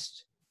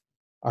against,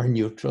 or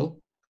neutral,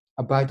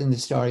 about an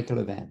historical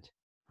event.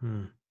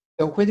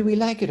 So whether we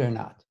like it or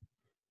not,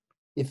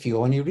 if you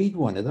only read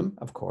one of them,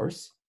 of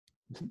course,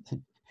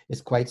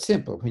 it's quite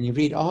simple. When you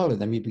read all of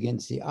them, you begin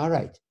to see, all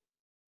right,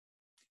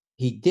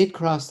 he did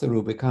cross the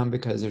Rubicon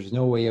because there's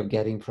no way of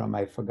getting from,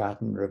 I've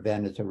forgotten,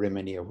 Ravenna to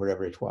Rimini or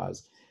wherever it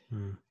was,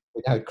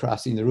 without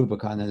crossing the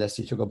Rubicon unless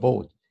he took a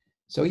boat.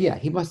 So yeah,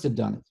 he must have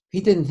done it.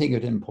 He didn't think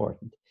it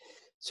important.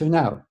 So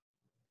now,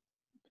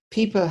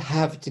 people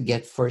have to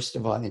get, first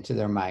of all, into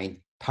their mind,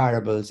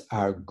 parables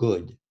are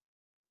good.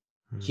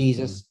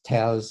 Jesus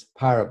tells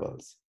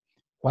parables.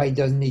 Why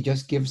doesn't he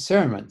just give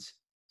sermons?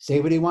 Say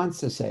what he wants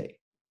to say.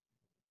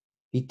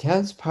 He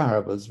tells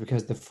parables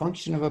because the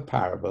function of a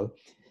parable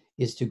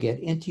is to get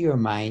into your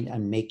mind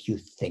and make you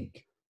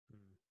think.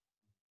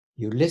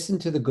 You listen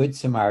to the Good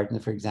Samaritan,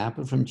 for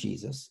example, from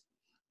Jesus,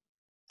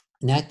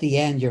 and at the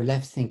end, you're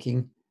left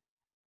thinking,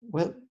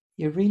 well,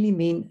 you really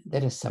mean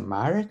that a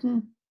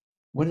Samaritan,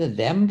 one of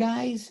them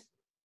guys,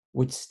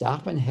 would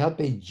stop and help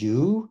a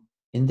Jew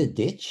in the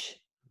ditch?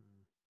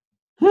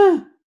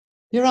 Huh?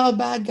 They're all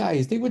bad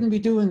guys. They wouldn't be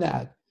doing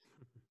that.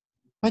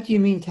 What do you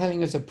mean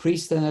telling us a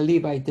priest and a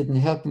Levite didn't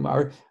help them?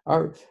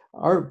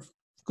 Are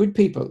good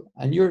people,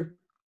 and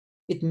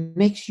it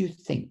makes you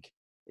think.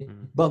 It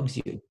bugs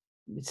you.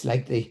 It's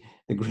like the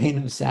grain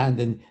of sand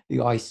in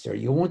the oyster.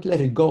 You won't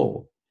let it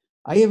go.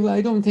 I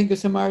don't think a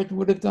Samaritan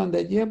would have done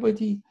that. Yeah, but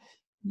he,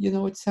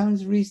 it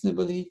sounds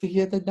reasonable. He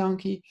had the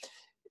donkey.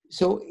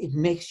 So it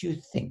makes you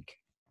think.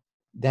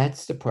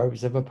 That's the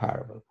purpose of a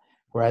parable.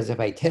 Whereas if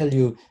I tell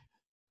you,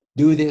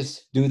 do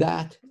this, do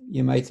that,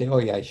 you might say, oh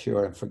yeah,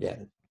 sure, and forget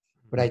it.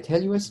 But I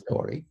tell you a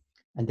story,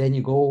 and then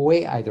you go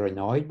away either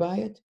annoyed by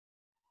it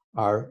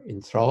or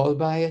enthralled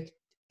by it,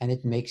 and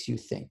it makes you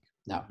think.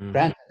 Now,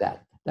 granted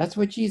that's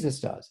what Jesus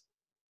does.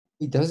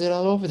 He does it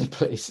all over the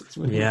place.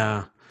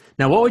 Yeah.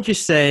 Now, what would you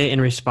say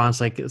in response?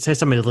 Like, say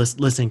somebody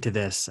listening to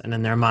this, and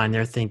in their mind,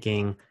 they're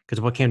thinking,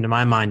 because what came to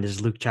my mind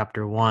is Luke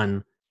chapter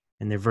 1,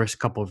 in the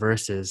couple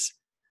verses.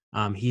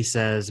 He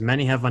says,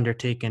 many have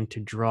undertaken to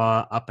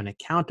draw up an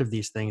account of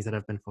these things that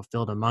have been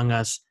fulfilled among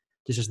us,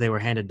 just as they were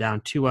handed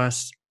down to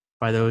us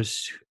by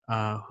those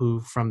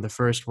who from the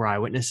first were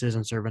eyewitnesses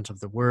and servants of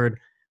the word.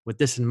 With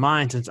this in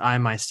mind, since I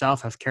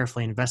myself have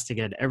carefully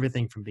investigated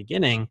everything from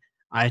beginning,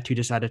 I too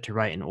decided to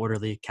write an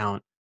orderly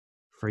account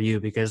for you.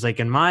 Because like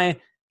in my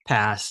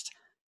past,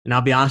 and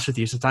I'll be honest with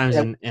you, sometimes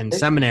in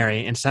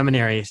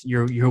seminaries,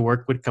 your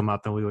work would come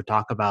up and we would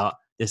talk about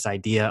this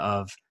idea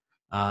of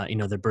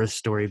the birth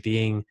story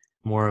being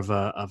more of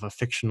a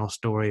fictional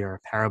story or a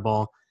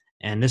parable.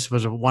 And this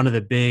was one of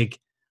the big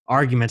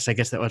arguments, I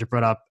guess, that was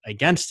brought up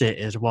against it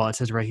is, well, it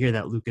says right here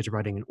that Luke is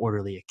writing an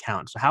orderly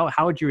account. So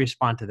how would you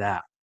respond to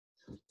that?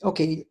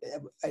 Okay,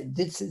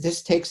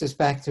 this takes us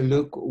back to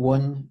Luke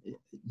 1,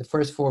 the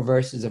first 4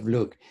 verses of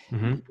Luke.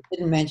 Mm-hmm. He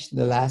didn't mention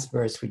the last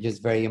verse, which is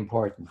very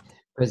important,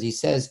 because he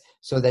says,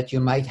 so that you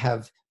might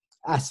have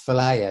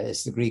asphalia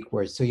is the Greek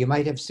word. So you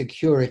might have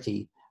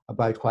security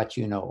about what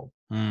you know.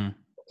 Mm.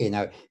 Okay,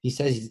 now he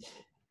says,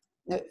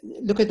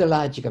 look at the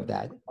logic of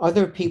that.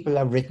 Other people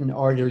have written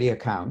orderly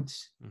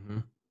accounts,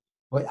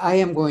 but I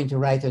am going to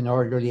write an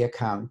orderly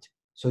account.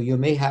 So you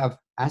may have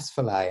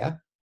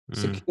asphalia,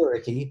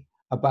 security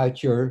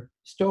about your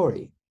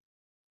story.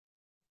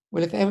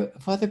 Well,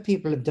 if other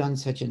people have done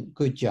such a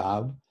good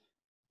job,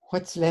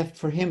 what's left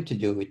for him to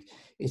do?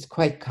 It's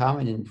quite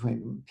common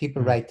when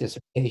people write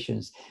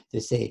dissertations, they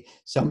say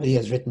somebody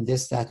has written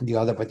this, that, and the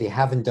other, but they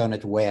haven't done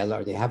it well,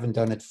 or they haven't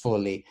done it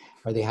fully,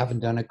 or they haven't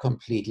done it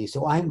completely.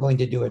 So I'm going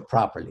to do it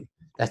properly.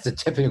 That's the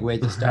typical way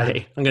to start.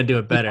 Right. I'm going to do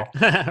it better.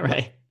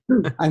 Right.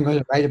 I'm going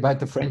to write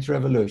about the French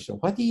Revolution.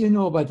 What do you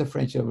know about the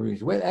French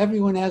Revolution? Well,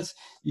 everyone else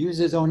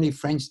uses only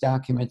French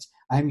documents.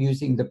 I'm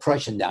using the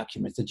Prussian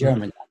documents, the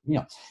German.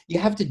 You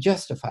have to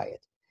justify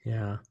it.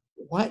 Yeah.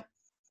 What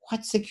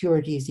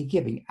security is he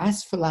giving?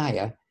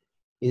 Asphalia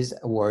is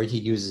a word, he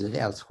uses it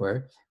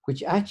elsewhere,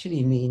 which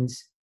actually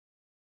means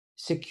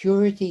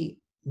security,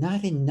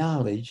 not in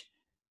knowledge,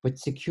 but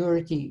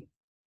security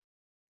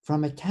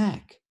from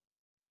attack.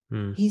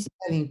 He's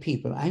telling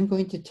people, I'm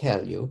going to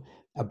tell you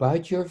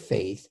about your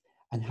faith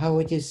and how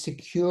it is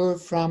secure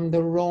from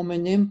the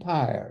Roman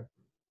Empire.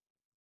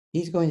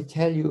 He's going to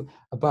tell you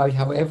about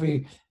how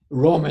every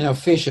Roman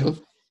official,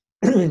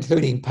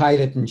 including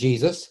Pilate and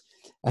Jesus,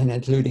 and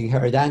including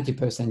Herod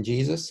Antipas and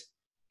Jesus,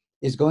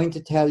 is going to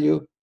tell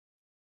you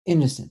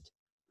innocent.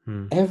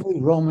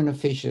 Every Roman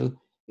official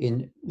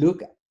in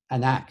Luke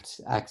and Acts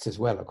as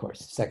well, of course,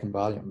 the second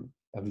volume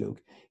of Luke,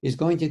 is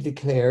going to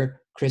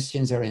declare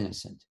Christians are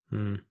innocent.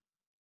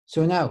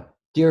 So now,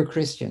 dear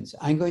Christians,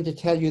 I'm going to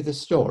tell you the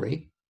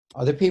story.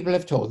 Other people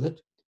have told it.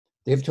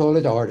 They've told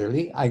it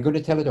orderly. I'm going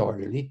to tell it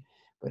orderly,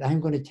 but I'm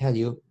going to tell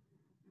you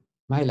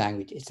my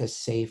language. It's a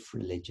safe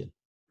religion.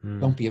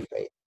 Don't be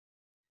afraid.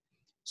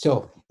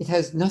 So it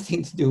has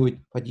nothing to do with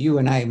what you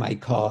and I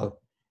might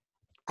call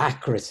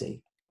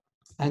accuracy.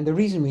 And the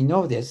reason we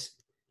know this,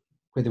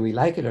 whether we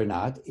like it or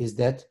not, is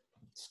that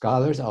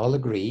scholars all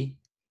agree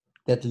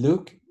that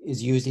Luke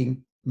is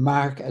using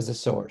Mark as a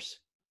source.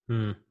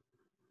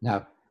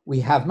 Now, we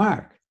have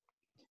Mark,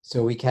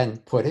 so we can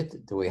put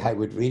it the way I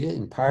would read it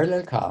in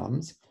parallel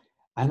columns,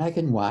 and I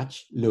can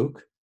watch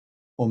Luke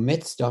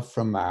omit stuff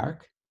from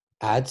Mark,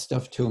 add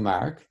stuff to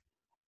Mark,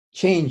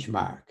 change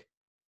Mark,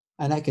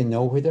 and I can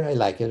know whether I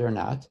like it or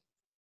not,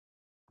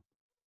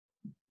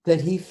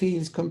 that he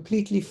feels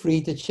completely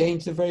free to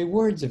change the very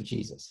words of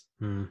Jesus.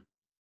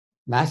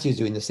 Matthew's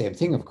doing the same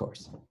thing, of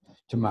course,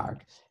 to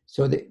Mark.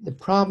 So the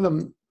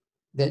problem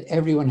that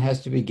everyone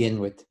has to begin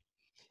with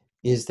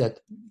is that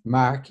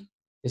Mark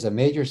is a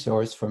major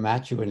source for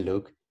Matthew and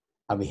Luke,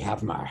 and we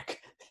have Mark.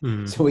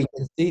 So we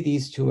can see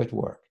these two at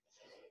work.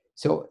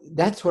 So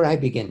that's where I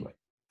begin with.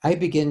 I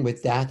begin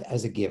with that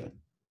as a given.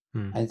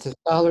 And it's a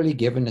scholarly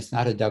given. It's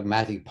not a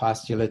dogmatic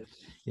postulate.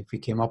 If we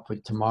came up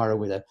with tomorrow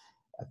with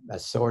a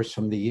source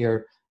from the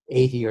year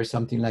 80 or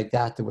something like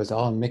that was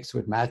all mixed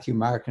with Matthew,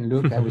 Mark, and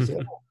Luke, I would say,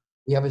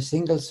 we have a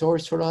single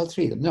source for all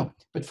three of them. No,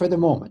 but for the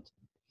moment.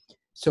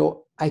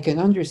 So I can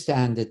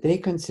understand that they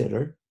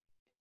consider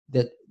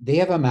that they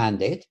have a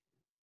mandate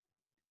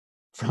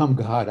from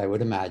God, I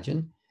would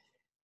imagine,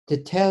 to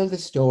tell the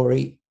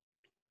story,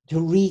 to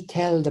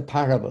retell the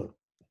parable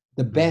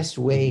the best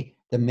way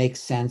that makes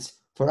sense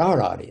for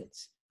our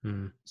audience.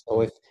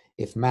 So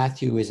if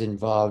Matthew is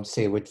involved,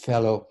 say, with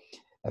fellow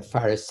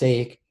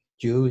Pharisaic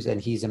Jews, and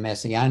he's a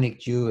Messianic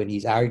Jew, and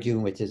he's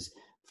arguing with his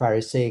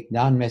Pharisaic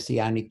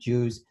non-Messianic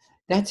Jews,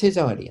 that's his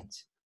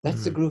audience.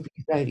 That's the group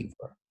he's writing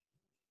for.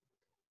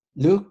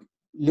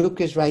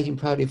 Luke is writing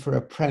probably for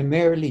a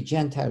primarily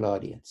Gentile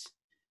audience.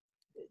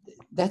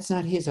 That's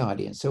not his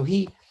audience. So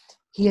he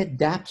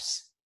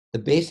adapts the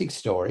basic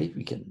story.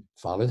 We can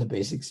follow the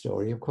basic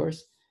story, of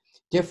course,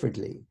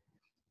 differently.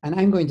 And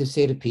I'm going to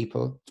say to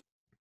people,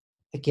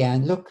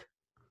 again, look,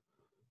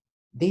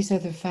 these are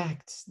the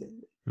facts.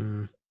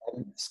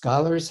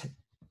 Scholars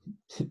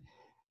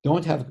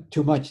don't have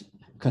too much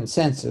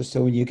consensus.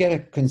 So when you get a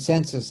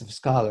consensus of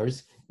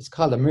scholars, it's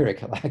called a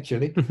miracle,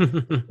 actually.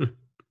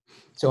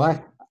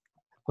 So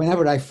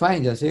whenever I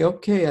find it, I say,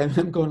 okay,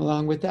 I'm going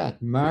along with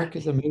that. Mark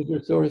is a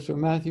major source for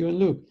Matthew and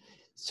Luke.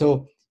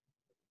 So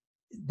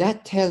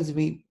that tells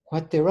me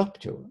what they're up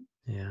to.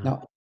 Yeah.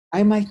 Now,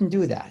 I mightn't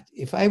do that.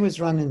 If I was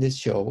running this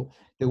show,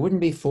 there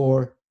wouldn't be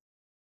 4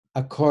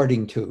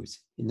 according to's.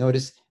 You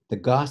notice the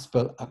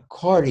gospel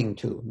according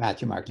to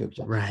Matthew, Mark, Luke,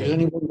 John. Right. There's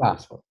only one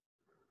gospel.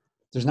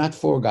 There's not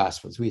 4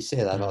 gospels. We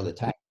say that all the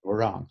time. We're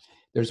wrong.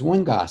 There's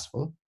one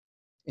gospel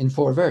in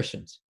 4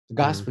 versions. The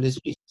gospel is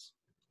Jesus.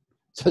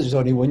 So there's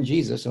only one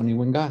Jesus, only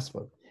one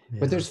gospel.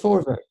 But there's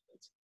 4 versions.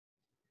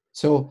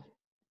 So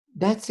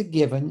that's a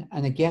given.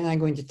 And again, I'm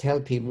going to tell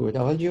people, with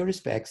all due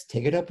respects,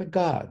 take it up with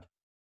God.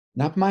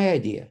 Not my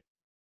idea.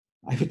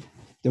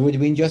 There would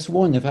have been just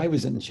one if I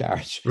was in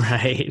charge.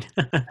 Right.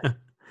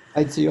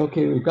 I'd say,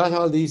 okay, we've got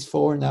all these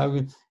 4 now,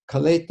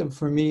 collate them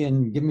for me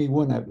and give me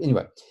one.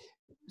 Anyway,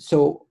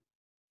 so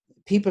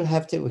people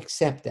have to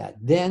accept that.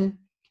 Then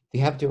they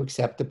have to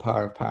accept the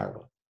power of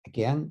parable.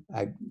 Again,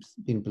 I've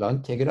been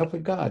blunt, take it up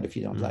with God if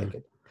you don't like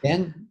it.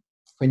 Then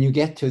when you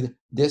get to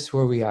this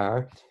where we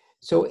are,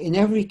 so in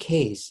every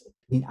case,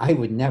 I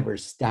would never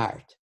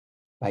start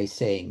by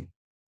saying,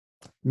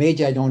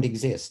 Magi don't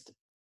exist.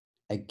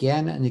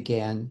 Again and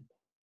again,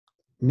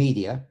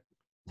 media,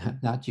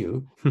 not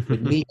you,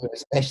 but media,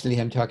 especially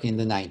I'm talking in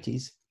the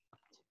 90s,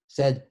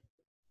 said,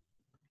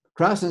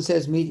 Crossan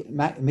says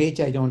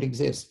Magi don't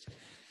exist.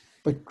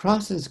 But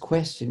Crossan's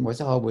question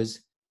was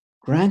always,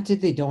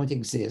 granted they don't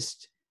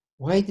exist,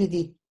 why did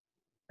he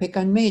pick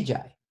on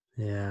Magi?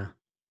 Yeah.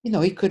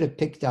 He could have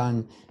picked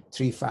on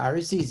 3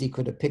 Pharisees. He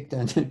could have picked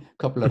on a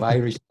couple of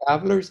Irish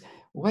travelers.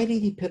 Why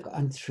did he pick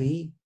on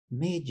 3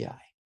 Magi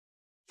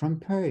from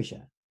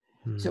Persia?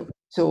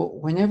 So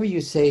whenever you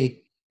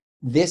say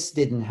this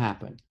didn't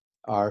happen,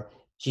 or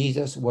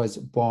Jesus was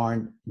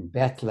born in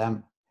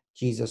Bethlehem,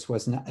 Jesus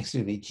was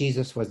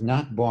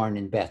not born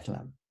in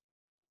Bethlehem,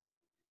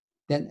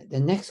 then the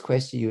next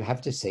question you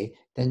have to say,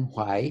 then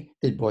why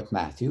did both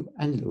Matthew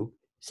and Luke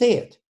say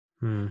it?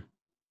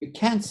 You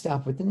can't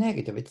stop with the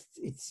negative.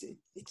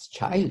 It's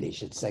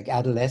childish. It's like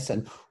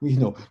adolescent.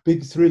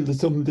 Big thrill that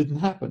something didn't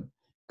happen.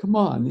 Come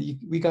on,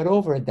 we got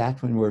over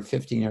that when we were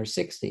 15 or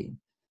 16.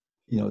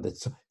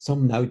 That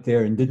something out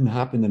there and didn't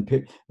happen,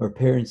 and our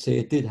parents say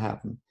it did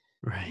happen.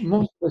 Right.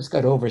 Most of us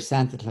got over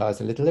Santa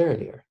Claus a little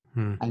earlier,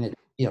 and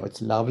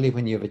it's lovely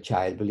when you have a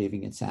child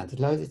believing in Santa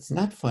Claus. It's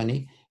not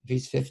funny if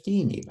he's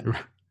 15 even.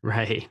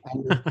 Right.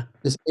 And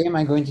the same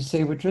I'm going to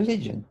say with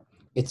religion.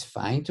 It's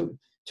fine to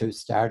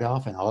start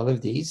off in all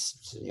of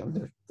these.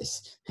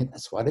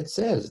 That's what it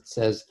says. It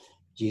says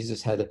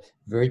Jesus had a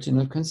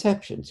virginal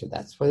conception, so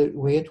that's the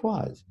way it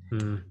was.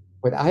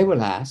 But I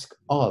will ask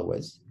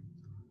always,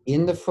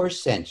 in the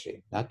 1st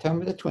century, not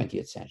talking about the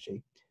 20th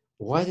century,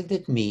 what did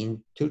it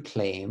mean to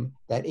claim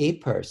that a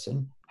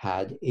person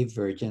had a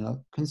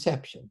virginal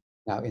conception?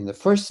 Now, in the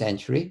 1st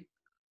century,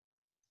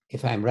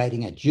 if I'm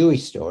writing a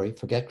Jewish story,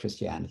 forget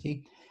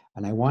Christianity,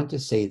 and I want to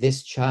say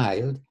this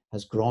child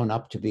has grown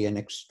up to be an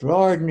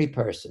extraordinary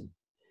person,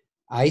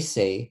 I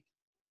say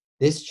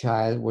this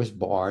child was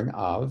born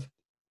of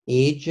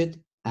aged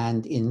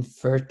and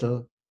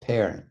infertile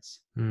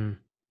parents.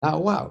 Now,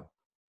 wow,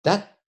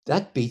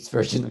 that beats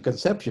virginal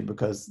conception,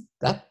 because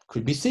that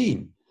could be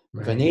seen.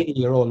 Right. If an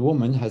 80-year-old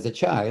woman has a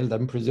child,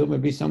 then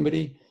presumably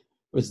somebody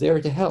was there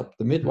to help,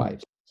 the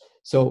midwives.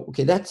 So,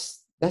 okay,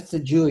 that's the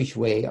Jewish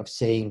way of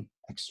saying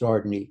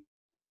extraordinary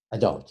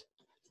adult.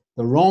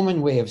 The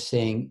Roman way of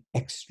saying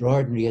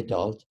extraordinary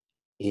adult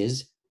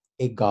is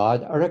a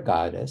god or a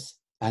goddess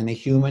and a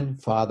human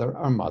father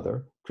or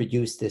mother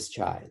produced this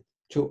child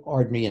through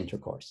ordinary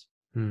intercourse.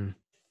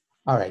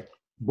 All right,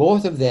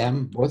 both of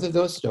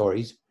those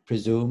stories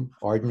presume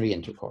ordinary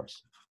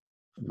intercourse.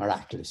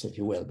 Miraculous, if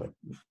you will, but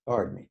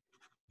ordinary.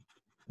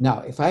 Now,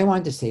 if I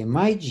want to say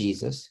my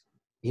Jesus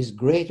is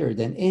greater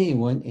than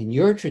anyone in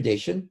your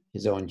tradition,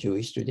 his own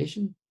Jewish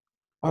tradition,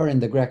 or in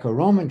the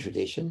Greco-Roman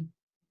tradition,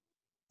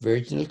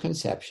 virginal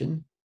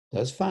conception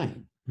does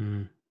fine.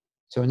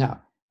 So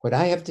now, what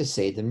I have to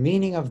say, the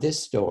meaning of this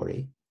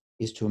story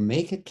is to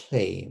make a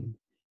claim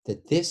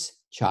that this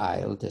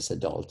child, this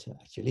adult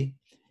actually,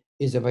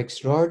 is of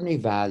extraordinary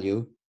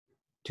value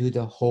to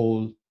the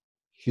whole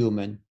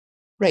human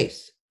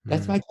race.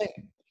 That's my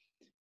claim.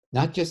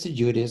 Not just to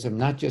Judaism,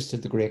 not just to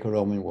the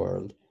Greco-Roman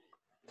world,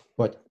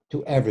 but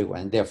to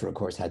everyone. Therefore, of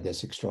course, had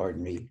this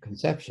extraordinary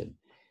conception.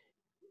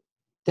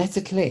 That's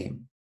a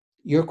claim.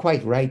 You're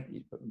quite right,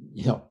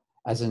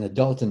 as an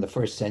adult in the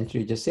first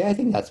century, just say, I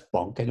think that's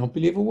bunk. I don't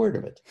believe a word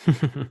of it.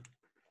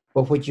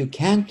 But what you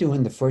can't do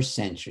in the first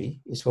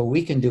century is what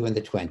we can do in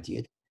the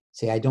 20th,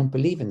 say, I don't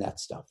believe in that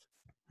stuff.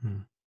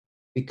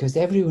 Because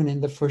everyone in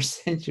the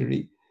first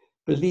century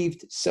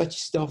believed such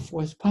stuff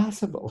was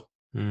possible.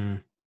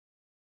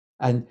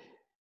 And,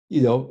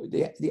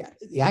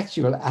 the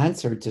actual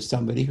answer to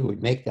somebody who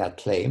would make that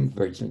claim,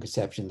 virginal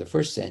conception in the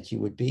first century,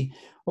 would be,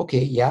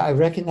 okay, yeah, I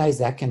recognize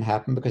that can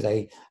happen because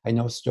I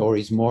know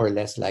stories more or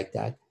less like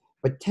that.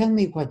 But tell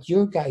me what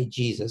your guy,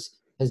 Jesus,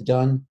 has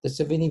done that's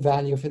of any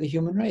value for the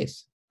human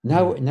race.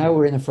 Now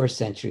we're in a first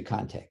century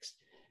context.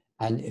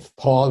 And if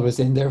Paul was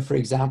in there, for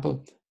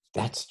example,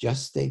 that's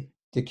just the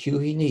cue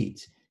he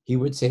needs. He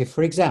would say,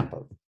 for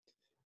example,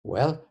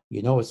 well,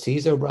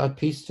 Caesar brought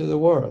peace to the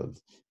world,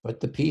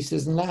 but the peace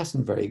isn't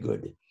lasting very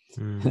good.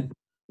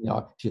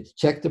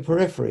 Check the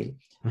periphery.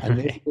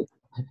 And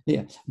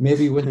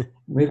maybe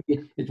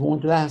it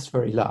won't last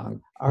very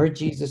long. Our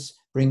Jesus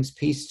brings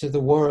peace to the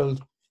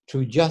world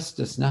through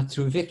justice, not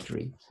through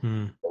victory.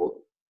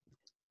 So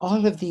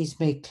all of these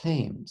make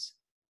claims.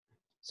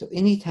 So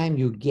anytime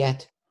you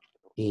get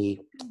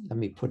let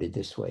me put it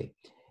this way,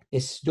 a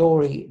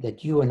story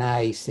that you and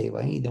I say,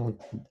 well,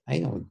 I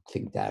don't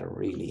think that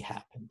really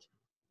happened.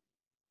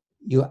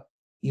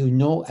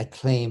 A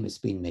claim has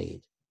been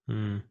made.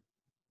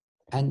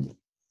 And,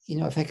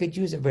 if I could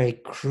use a very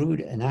crude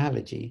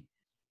analogy,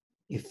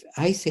 if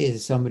I say to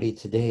somebody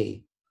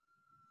today,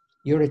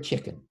 you're a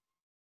chicken,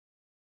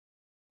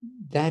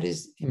 that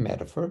is a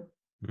metaphor.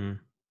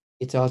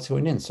 It's also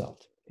an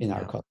insult in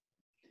our culture.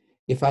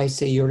 If I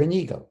say you're an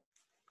eagle,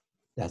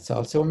 that's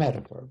also a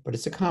metaphor, but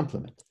it's a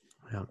compliment.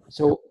 Yeah.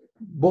 So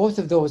both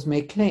of those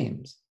make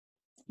claims.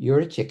 You're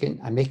a chicken,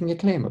 I'm making a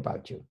claim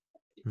about you.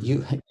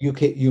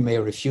 You may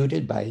refute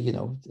it by,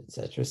 et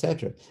cetera, et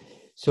cetera.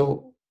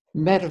 So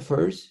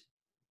metaphors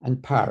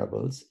and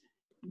parables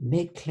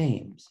make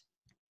claims.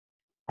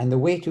 And the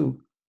way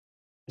to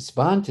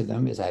respond to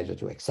them is either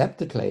to accept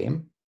the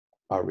claim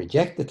or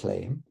reject the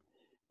claim,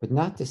 but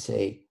not to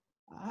say,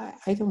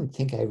 I don't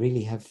think I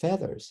really have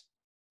feathers.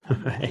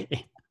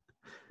 Right.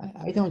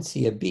 I don't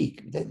see a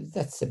beak.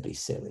 That's simply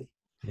silly.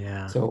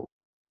 Yeah. So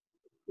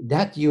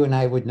that you and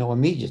I would know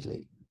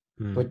immediately.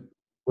 But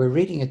we're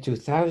reading a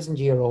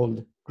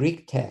 2,000-year-old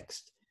Greek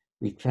text.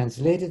 We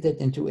translated it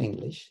into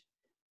English.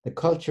 The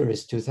culture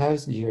is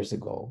 2,000 years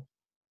ago.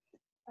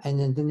 And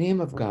in the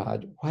name of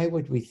God, why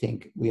would we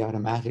think we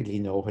automatically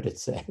know what it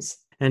says?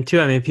 And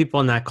two, people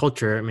in that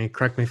culture,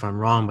 correct me if I'm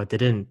wrong, but they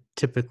didn't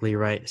typically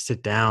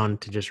sit down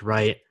to just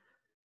write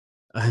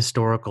a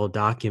historical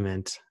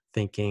document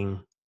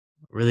thinking,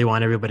 really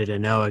want everybody to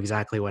know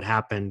exactly what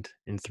happened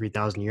in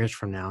 3,000 years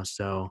from now.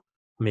 So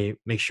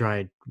make sure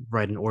I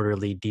write an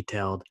orderly,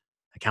 detailed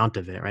account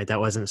of it, right? That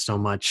wasn't so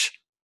much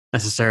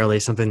necessarily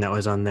something that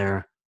was on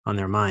their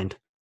mind.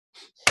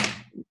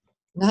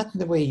 Not in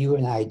the way you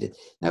and I did.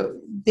 Now,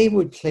 they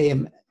would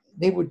claim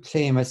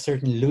a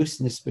certain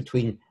looseness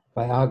between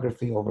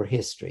biography over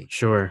history.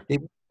 Sure. They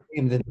would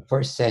claim that in the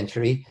first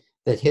century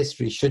that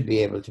history should be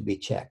able to be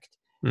checked.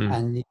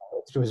 And if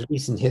it was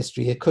recent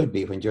history, it could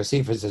be. When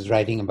Josephus is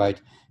writing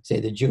about, say,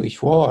 the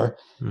Jewish War,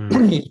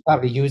 he's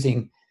probably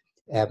using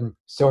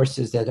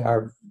sources that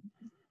are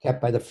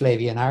kept by the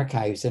Flavian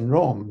archives in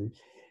Rome.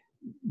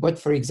 But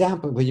for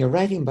example, when you're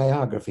writing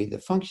biography, the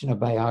function of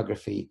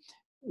biography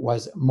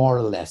was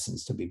moral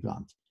lessons, to be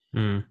blunt.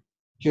 You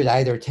should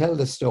either tell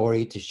the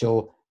story to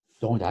show,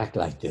 don't act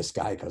like this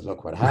guy, because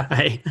look what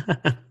happened.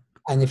 Right.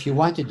 And if you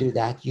want to do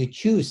that, you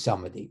choose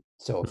somebody.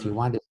 So if you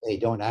want to say,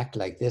 don't act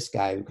like this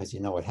guy because you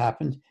know what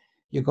happened,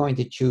 you're going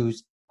to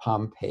choose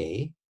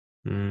Pompey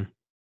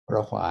for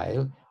a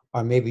while,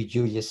 or maybe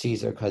Julius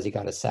Caesar because he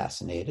got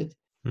assassinated.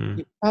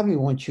 You probably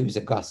won't choose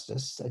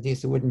Augustus. At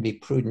least it wouldn't be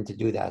prudent to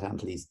do that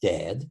until he's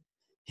dead.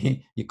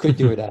 You could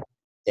do it after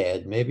he's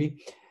dead,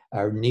 maybe,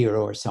 or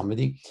Nero or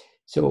somebody.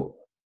 So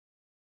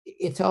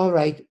it's all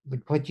right, but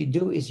what you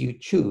do is you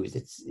choose.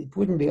 It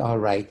wouldn't be all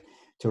right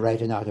to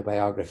write an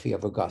autobiography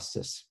of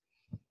Augustus.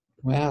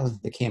 Well,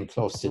 they came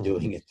close to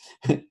doing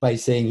it by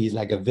saying he's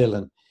like a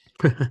villain.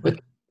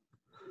 But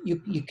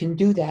you can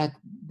do that,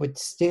 but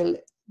still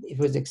it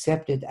was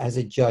accepted as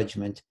a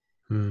judgment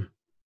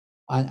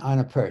on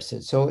a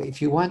person. So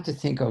if you want to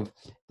think of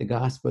the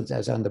Gospels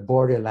as on the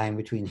borderline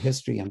between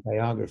history and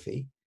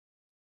biography,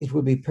 it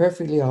would be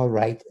perfectly all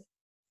right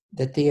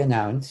that they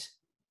announce,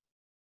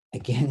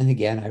 again and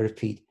again, I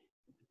repeat,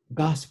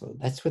 gospel.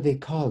 That's what they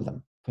call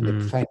them when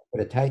they try to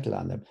put a title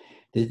on them.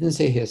 They didn't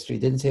say history,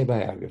 didn't say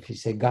biography,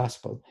 say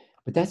gospel.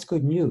 But that's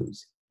good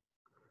news.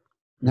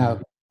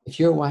 Now, if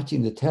you're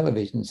watching the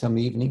television some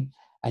evening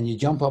and you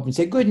jump up and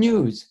say, good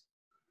news,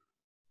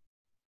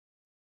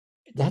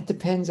 That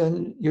depends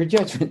on your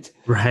judgment.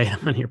 Right,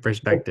 on your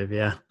perspective,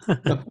 yeah.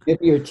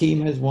 Maybe your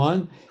team has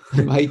won,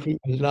 my team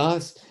has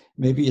lost,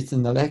 maybe it's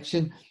an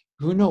election,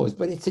 who knows?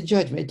 But it's a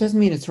judgment. It doesn't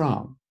mean it's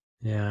wrong.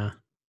 Yeah.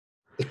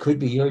 It could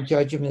be your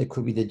judgment. It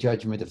could be the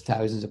judgment of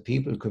thousands of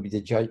people. It could be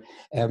the judge.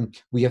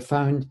 We have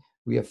found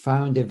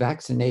a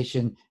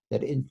vaccination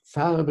that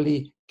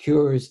infallibly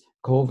cures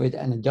COVID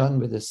and done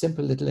with a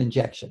simple little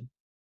injection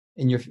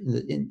in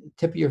the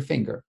tip of your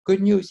finger.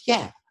 Good news?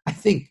 Yeah, I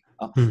think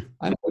I'm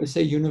going to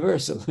say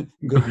universal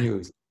good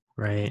news.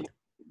 Right.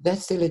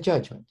 That's still a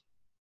judgment.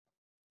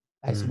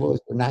 I suppose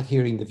we're not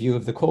hearing the view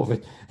of the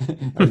COVID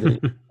or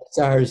the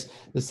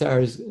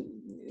SARS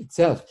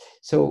itself.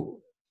 So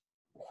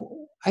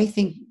I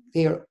think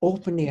they are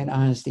openly and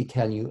honestly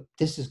telling you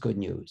this is good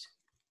news.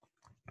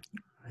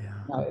 Yeah.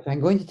 Now, if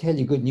I'm going to tell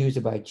you good news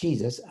about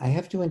Jesus, I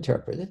have to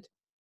interpret it.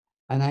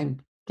 And I'm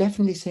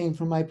definitely saying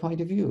from my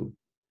point of view.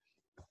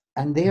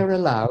 And they are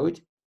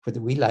allowed,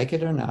 whether we like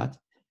it or not,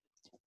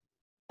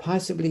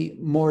 possibly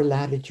more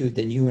latitude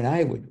than you and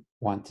I would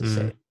want to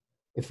say.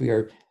 If we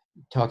are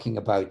talking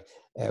about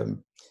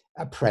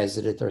a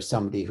president or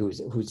somebody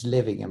who's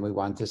living and we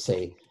want to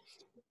say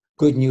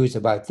good news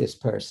about this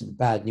person,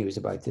 bad news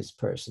about this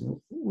person,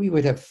 we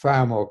would have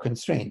far more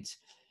constraints.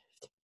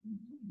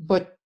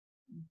 But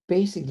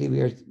basically,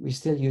 we're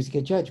still using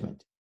a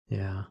judgment.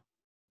 Yeah.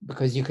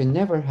 Because you can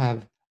never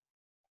have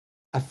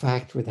a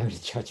fact without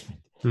a judgment.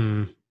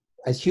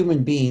 As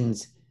human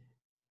beings,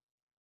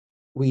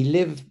 we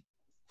live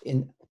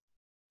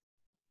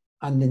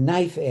on the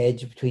knife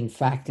edge between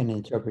fact and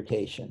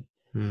interpretation.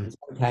 And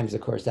sometimes,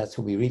 of course, that's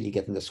when we really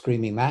get in the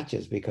screaming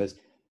matches, because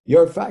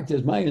your fact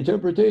is my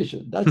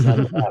interpretation. That's not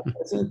a fact.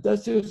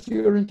 That's just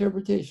your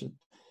interpretation.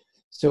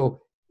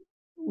 So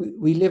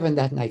we live on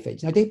that knife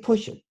edge. Now, they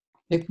push it.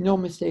 Make no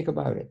mistake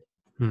about it.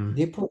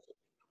 They push it,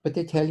 but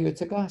they tell you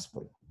it's a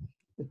gospel.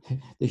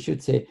 They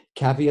should say,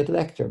 caveat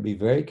lector, be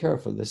very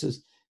careful. This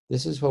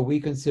is what we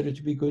consider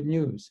to be good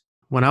news.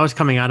 When I was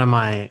coming out of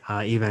my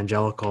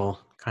evangelical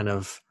kind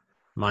of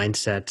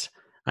mindset,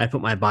 I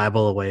put my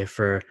Bible away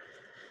for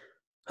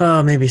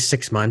maybe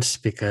 6 months,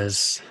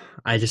 because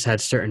I just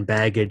had certain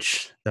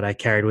baggage that I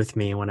carried with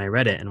me when I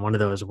read it. And one of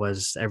those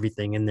was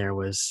everything in there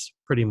was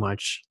pretty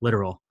much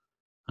literal.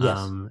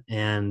 Yes.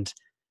 And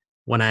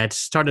when I had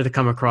started to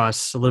come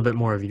across a little bit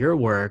more of your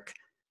work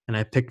and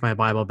I picked my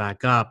Bible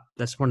back up,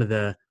 that's one of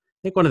the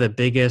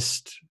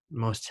biggest,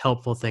 most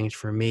helpful things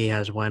for me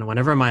is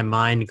whenever my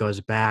mind goes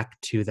back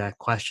to that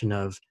question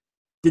of,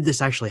 did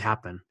this actually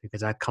happen?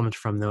 Because that comes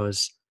from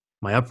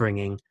my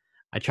upbringing.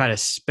 I try to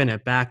spin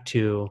it back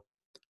to,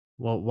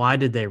 well, why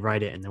did they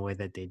write it in the way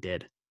that they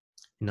did?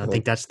 I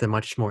think that's the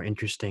much more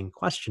interesting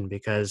question,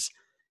 because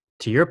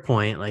to your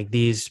point, like,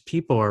 these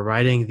people are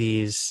writing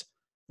these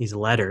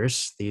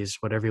letters, these,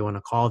 whatever you want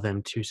to call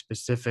them, to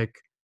specific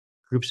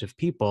groups of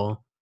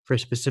people for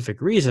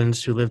specific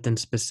reasons who lived in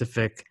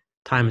specific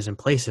times and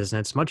places. And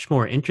it's much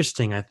more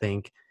interesting, I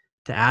think,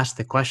 to ask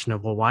the question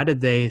of, well, why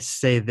did they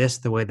say this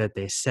the way that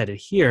they said it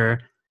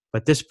here,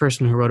 but this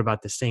person who wrote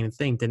about the same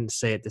thing didn't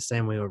say it the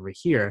same way over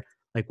here?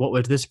 Like, what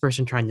was this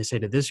person trying to say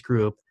to this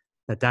group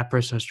that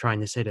person was trying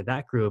to say to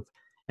that group?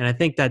 And I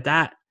think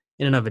that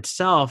in and of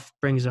itself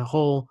brings a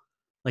whole,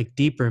 like,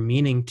 deeper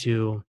meaning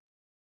to,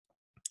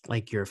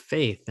 like, your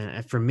faith.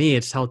 And for me,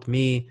 it's helped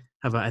me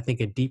have, I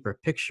think, a deeper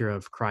picture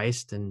of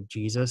Christ and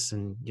Jesus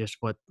and just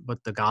what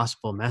the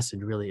gospel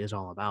message really is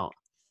all about.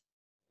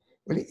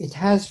 Well, it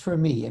has for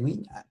me. I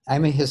mean,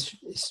 I'm a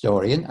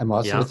historian. I'm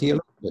also a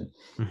theologian.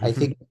 I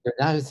think if you're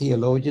not a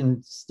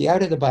theologian, stay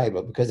out of the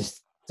Bible, because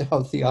it's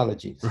all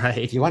theology. Right.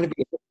 If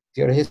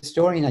you're a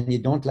historian and you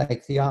don't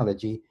like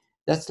theology,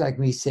 that's like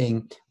me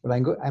saying,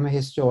 well, I'm a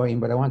historian,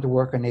 but I want to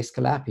work on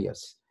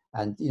Aesculapius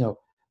and,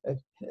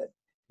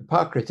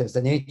 Hippocrates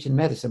and ancient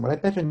medicine. Well, I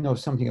better know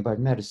something about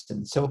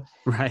medicine. So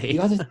the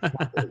other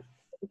thing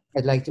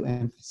I'd like to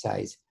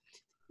emphasize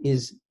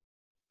is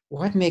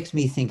what makes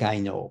me think I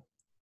know.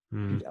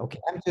 Okay,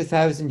 I'm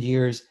 2,000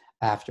 years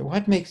after.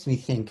 What makes me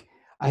think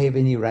I have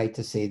any right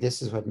to say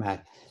this is what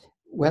matters?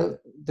 Well,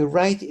 the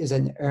right is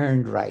an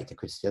earned right. It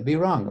could still be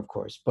wrong, of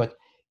course, but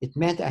it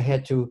meant I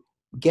had to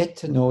get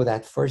to know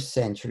that first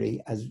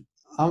century I'm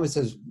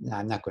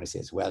not going to say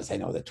as well as I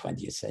know the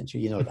 20th century,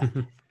 you know that.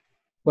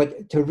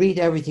 But to read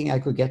everything I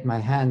could get my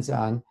hands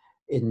on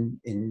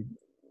in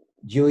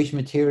Jewish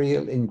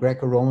material, in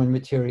Greco-Roman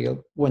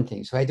material, one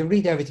thing. So I had to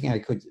read everything I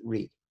could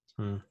read.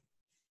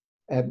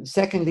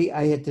 Secondly,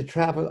 I had to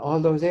travel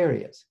all those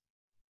areas.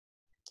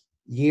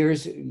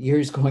 Years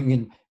going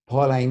in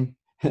Pauline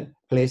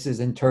places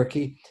in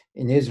Turkey,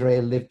 in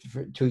Israel, lived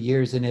for 2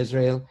 years in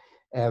Israel.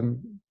 Well,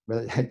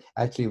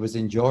 actually, it was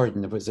in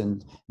Jordan. It was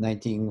in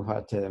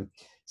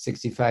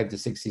 1965 to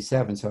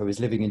 67. So I was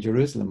living in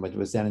Jerusalem, but it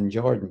was then in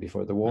Jordan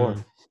before the war.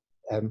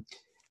 And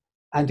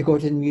to go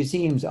to the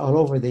museums all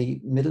over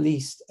the Middle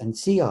East and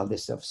see all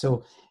this stuff.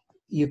 So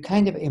you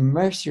kind of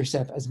immerse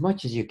yourself as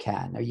much as you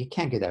can. Now, you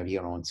can't get out of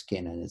your own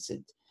skin, and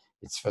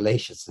it's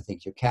fallacious to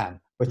think you can.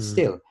 But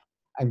still,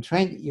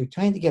 you're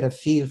trying to get a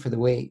feel for the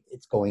way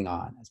it's going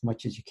on as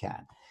much as you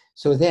can.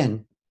 So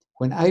then,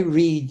 when I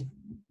read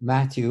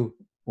Matthew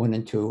 1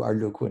 and 2 or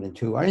Luke 1 and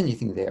 2 or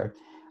anything there,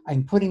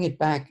 I'm putting it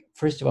back,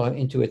 first of all,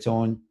 into its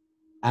own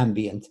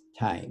ambient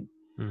time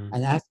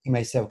and asking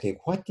myself, okay,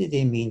 what did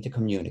they mean to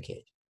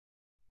communicate?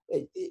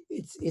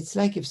 It's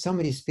like if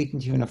somebody's speaking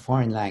to you in a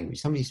foreign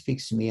language, somebody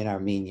speaks to me in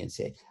Armenian,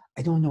 say,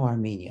 I don't know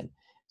Armenian.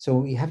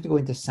 So you have to go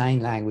into sign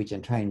language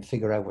and try and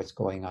figure out what's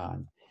going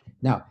on.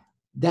 Now,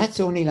 that's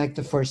only like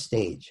the first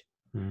stage.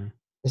 The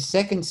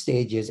second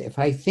stage is if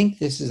I think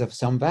this is of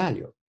some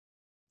value,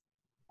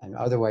 and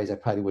otherwise I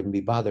probably wouldn't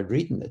be bothered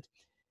reading it,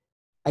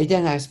 I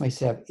then ask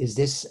myself, is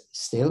this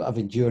still of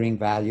enduring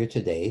value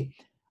today?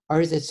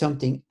 Or is it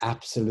something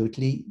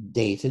absolutely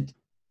dated,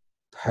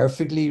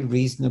 perfectly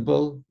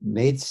reasonable,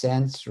 made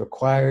sense,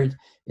 required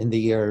in the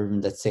year,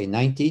 let's say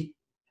 90,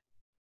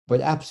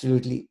 but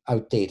absolutely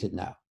outdated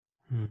now?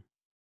 And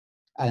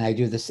I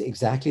do this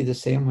exactly the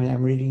same when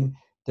I'm reading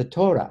the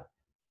Torah.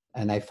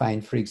 And I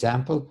find, for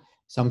example,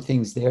 some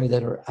things there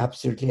that are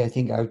absolutely, I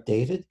think,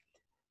 outdated,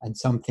 and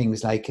some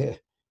things like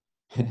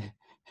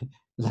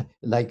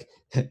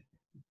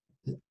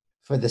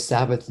for the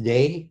Sabbath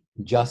day,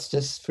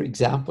 justice, for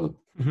example,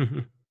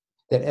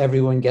 that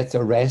everyone gets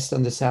a rest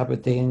on the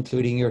Sabbath day,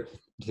 including your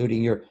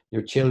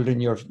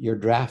children, your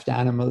draft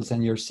animals,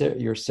 and your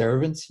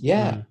servants.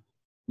 Yeah,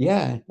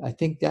 I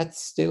think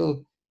that's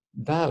still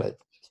valid.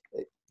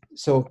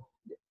 So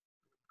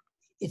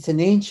it's an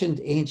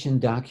ancient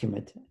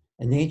document,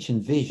 an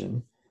ancient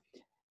vision,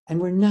 and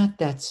we're not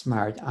that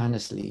smart,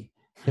 honestly,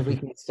 that we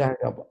can start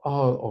up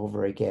all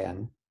over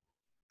again.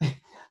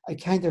 I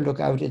kind of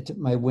look out at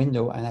my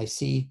window and I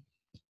see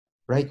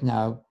right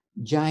now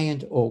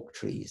giant oak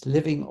trees,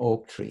 living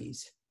oak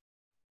trees,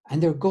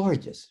 and they're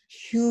gorgeous,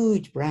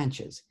 huge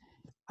branches.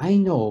 I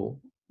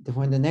know that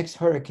when the next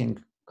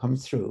hurricane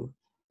comes through,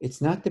 it's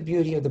not the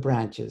beauty of the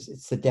branches,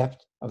 it's the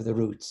depth of the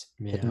roots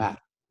that matter,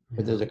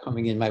 whether they're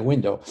coming in my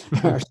window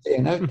or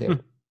staying out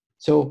there.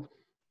 So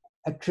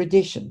a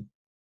tradition,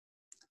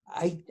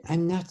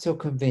 I'm not so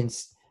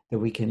convinced that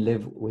we can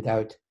live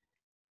without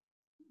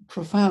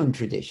profound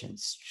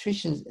traditions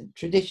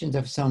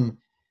of some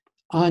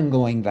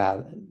ongoing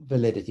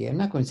validity. I'm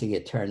not going to say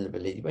eternal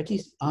validity, but at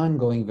least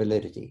ongoing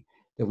validity,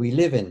 that we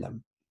live in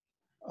them.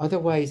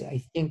 Otherwise,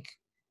 I think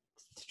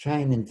to try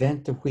and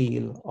invent the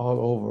wheel all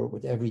over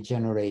with every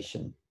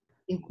generation, I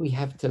think we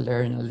have to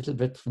learn a little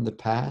bit from the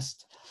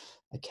past.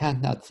 I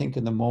can't not think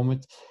at the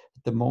moment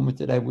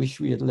that I wish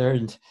we had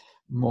learned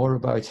more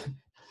about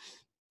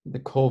the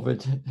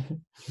COVID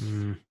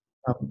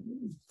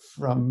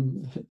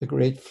from the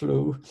Great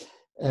Flu.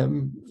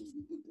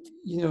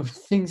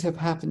 Things have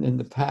happened in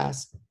the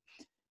past.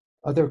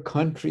 Other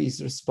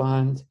countries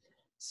respond.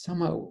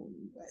 Somehow,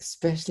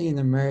 especially in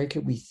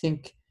America, we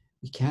think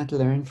we can't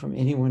learn from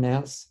anyone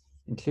else,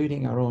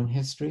 including our own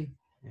history.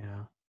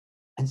 Yeah.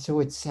 And so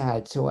it's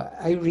sad. So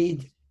I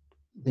read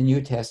the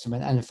New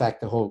Testament, and in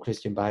fact, the whole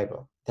Christian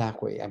Bible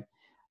that way.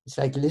 It's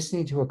like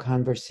listening to a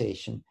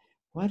conversation.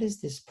 What is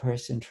this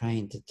person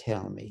trying to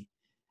tell me?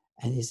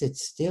 And is it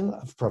still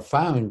of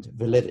profound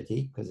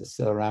validity, because it's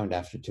still around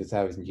after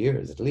 2,000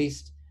 years at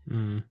least?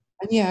 And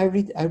yeah,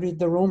 I read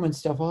the Roman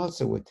stuff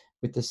also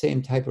with the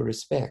same type of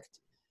respect.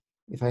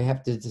 If I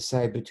have to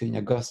decide between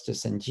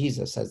Augustus and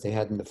Jesus, as they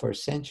had in the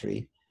first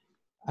century,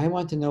 I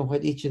want to know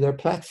what each of their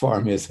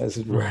platform is, as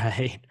it were.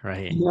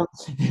 Right.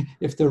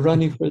 If they're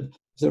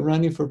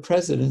running for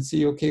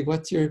presidency, okay,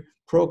 what's your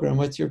program?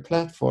 What's your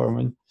platform?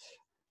 And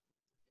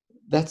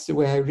that's the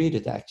way I read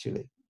it,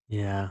 actually.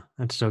 Yeah,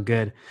 that's so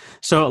good.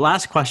 So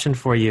last question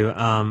for you,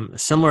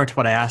 similar to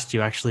what I asked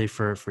you actually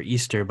for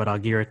Easter, but I'll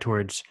gear it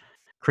towards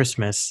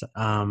Christmas.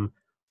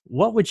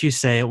 What would you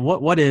say,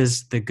 what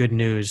is the good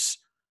news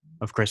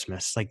of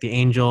Christmas? Like the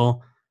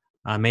angel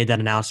made that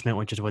announcement,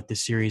 which is what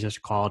this series is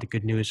called,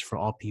 Good News for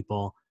All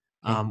People.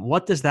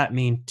 What does that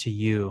mean to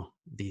you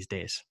these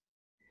days?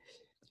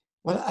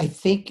 Well, I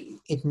think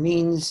it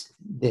means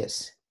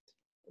this.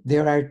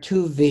 There are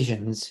two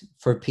visions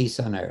for peace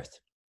on earth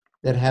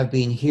that have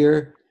been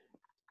here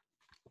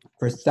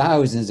for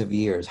thousands of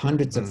years,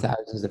 hundreds of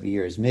thousands of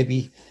years,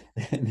 maybe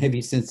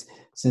since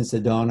the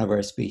dawn of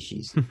our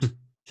species.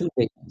 Two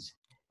visions.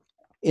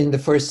 In the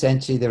first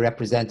century, they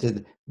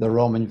represented the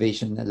Roman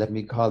vision, and let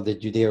me call it the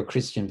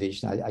Judeo-Christian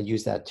vision. I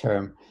use that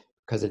term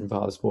because it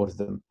involves both of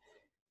them.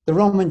 The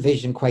Roman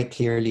vision quite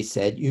clearly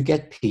said, you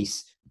get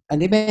peace.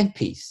 And they meant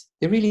peace.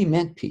 They really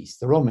meant peace,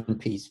 the Roman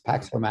peace,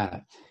 Pax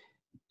Romana,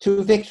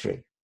 to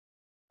victory.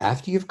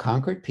 After you've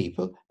conquered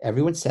people,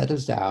 everyone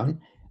settles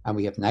down, and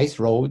we have nice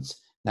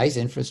roads, nice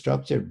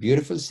infrastructure,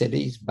 beautiful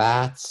cities,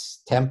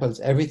 baths, temples,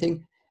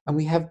 everything, and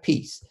we have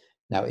peace.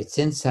 Now, it's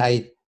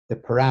inside the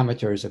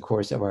parameters, of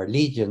course, of our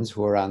legions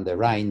who are on the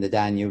Rhine, the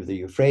Danube, the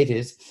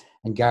Euphrates,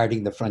 and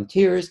guarding the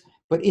frontiers,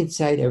 but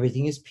inside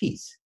everything is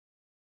peace.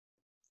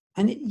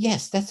 And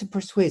yes, that's a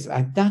persuasive.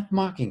 I'm not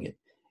mocking it,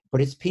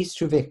 but it's peace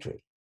through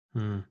victory.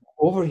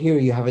 Over here,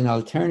 you have an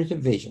alternative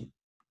vision,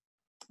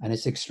 and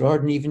it's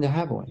extraordinary even to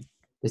have one.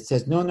 It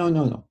says,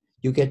 no.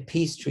 You get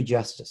peace through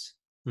justice.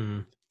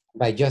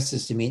 By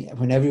justice, I mean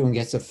when everyone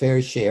gets a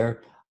fair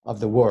share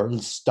of the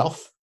world's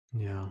stuff,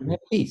 Yeah. You have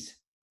peace.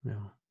 Yeah.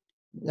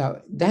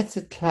 Now, that's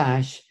a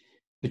clash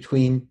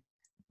between,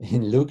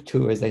 in Luke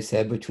 2, as I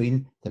said,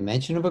 between the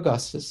mention of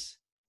Augustus,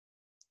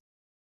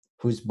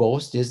 whose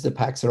boast is the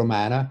Pax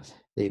Romana,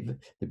 the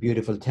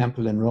beautiful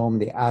temple in Rome,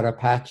 the Ara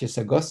Pacis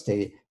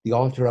Augustae, the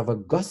altar of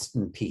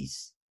Augustan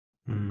peace.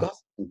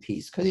 Augustan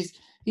peace, because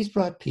he's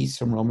brought peace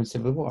from Roman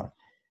civil war.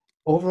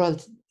 Overall,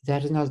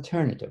 that is an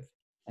alternative.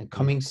 And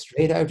coming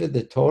straight out of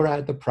the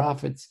Torah, the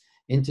prophets,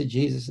 into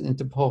Jesus,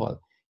 into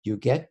Paul, you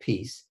get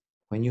peace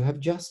when you have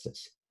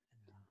justice.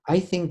 I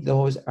think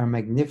those are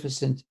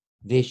magnificent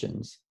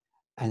visions,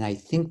 and I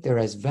think they're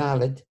as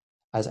valid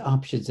as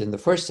options in the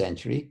first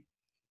century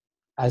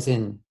as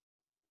in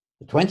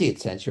the 20th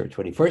century or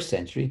 21st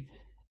century,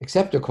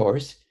 except, of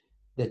course,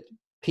 that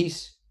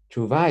peace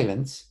through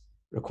violence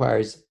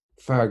requires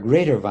far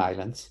greater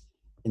violence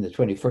in the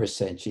 21st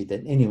century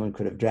than anyone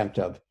could have dreamt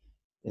of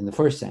in the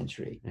first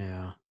century.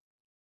 Yeah.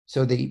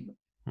 So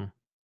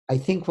I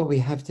think what we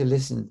have to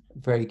listen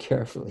very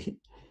carefully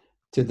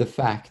to the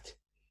fact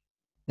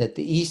that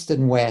the East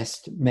and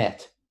West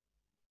met,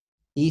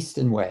 East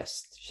and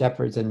West,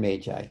 shepherds and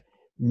magi,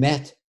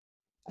 met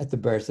at the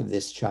birth of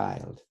this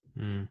child.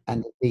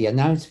 And the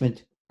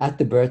announcement at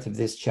the birth of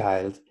this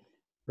child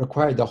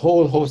required the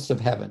whole host of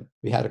heaven.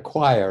 We had a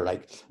choir,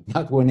 like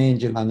not one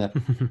angel on a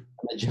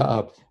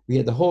job. We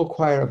had the whole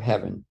choir of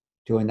heaven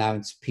to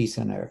announce peace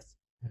on earth.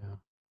 Yeah.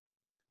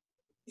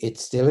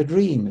 It's still a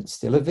dream. It's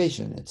still a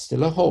vision. It's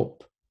still a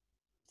hope.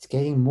 It's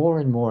getting more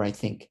and more, I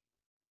think,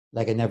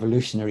 like an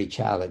evolutionary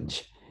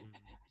challenge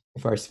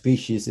if our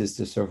species is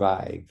to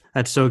survive.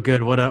 That's so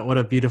good. What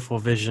a beautiful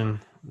vision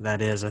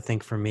that is. I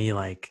think for me,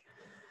 like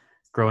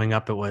growing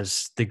up, it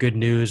was the good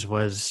news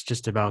was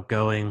just about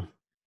going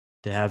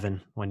to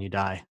heaven when you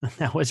die.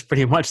 That was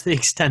pretty much the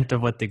extent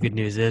of what the good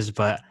news is.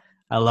 But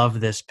I love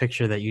this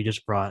picture that you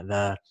just brought.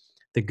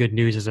 The good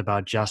news is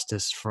about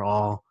justice for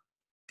all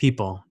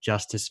people.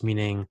 Justice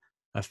meaning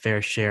a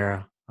fair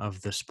share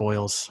of the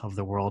spoils of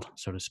the world,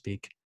 so to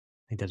speak.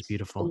 I think that's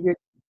beautiful.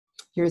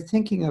 You're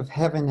thinking of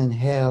heaven and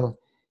hell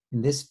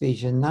in this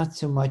vision, not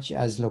so much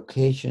as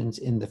locations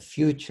in the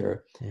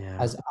future,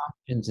 as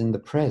options in the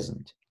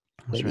present.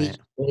 That's that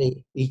right.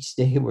 Each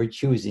day we're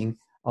choosing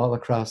all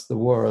across the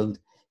world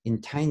in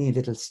tiny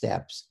little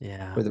steps,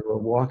 whether we're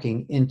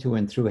walking into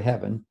and through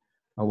heaven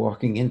or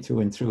walking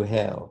into and through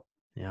hell.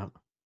 Yeah.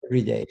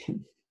 Every day.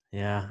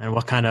 Yeah. And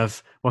what kind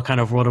of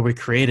world are we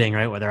creating,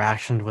 right? With our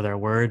actions, with our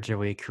words, are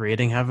we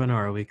creating heaven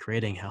or are we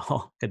creating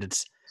hell?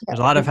 Because there's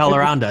a lot of hell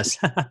around us.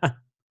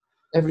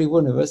 Every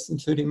one of us,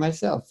 including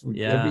myself.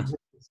 Yeah. Every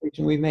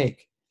decision we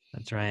make.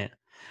 That's right.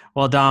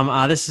 Well,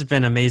 Dom, this has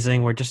been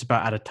amazing. We're just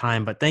about out of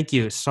time, but thank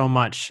you so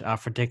much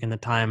for taking the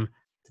time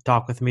to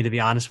talk with me. To be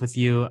honest with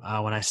you,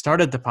 when I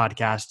started the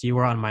podcast, you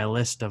were on my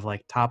list of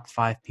like top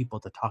 5 people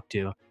to talk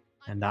to.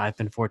 And I've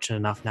been fortunate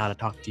enough now to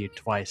talk to you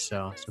twice.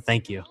 So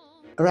thank you.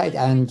 All right.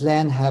 And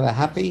Glenn, have a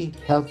happy,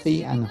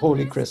 healthy, and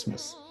holy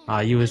Christmas.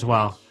 You as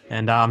well.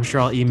 And I'm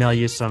sure I'll email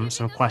you some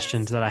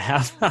questions that I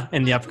have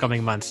in the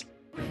upcoming months.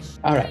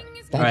 All right.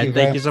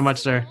 Thank you so much,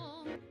 sir.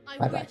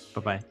 Bye-bye.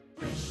 Bye-bye.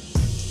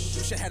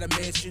 Wish I had a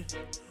mansion.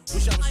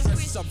 Wish I was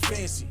dressed in something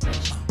fancy.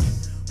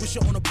 Wish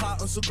I owned a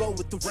pot so go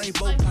with the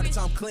rainbow kind of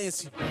Tom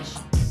Clancy.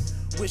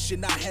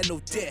 Wishing I had no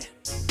debt.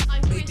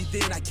 Maybe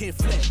then I can't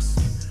flex.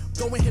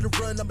 Go ahead and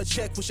run, I'ma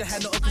check. Wish I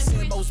had no Uncle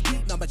Sam most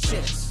beating on my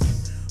chest.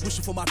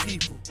 Wishing for my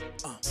people.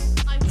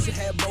 Wish I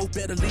had more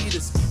better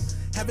leaders.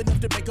 Have enough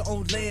to make our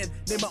own land.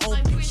 Name our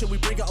own beach and we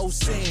bring our own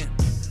sand.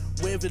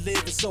 Where we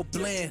live is so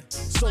bland.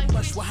 So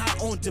much we're high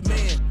on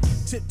demand.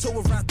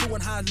 Tiptoe around through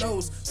and high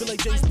lows. Feel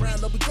like James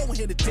Brown, love we go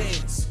ahead and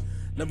dance.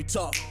 Let me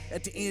talk.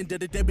 At the end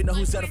of the day, we know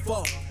who's at a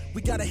fault.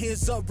 We got our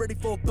hands up, ready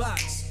for a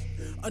box.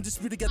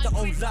 Undisputed, got their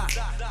own lock.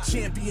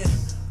 Champion.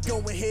 Go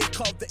ahead,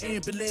 call the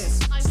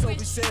ambulance. So we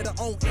said our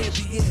own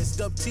ambience.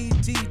 Dub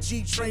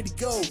TTG, train to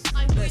go.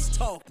 Let's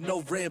talk,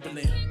 no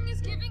rambling.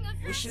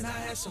 Wishing I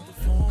had something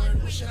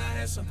foreign. Wishing I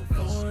had something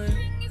foreign.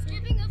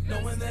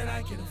 Knowing that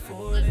I can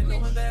afford it.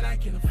 Knowing that I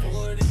can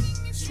afford it.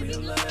 It's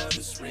real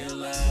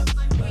love,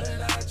 but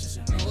I just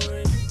ignore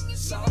it.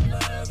 It's all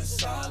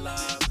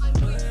love,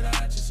 but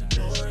I just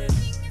ignore it.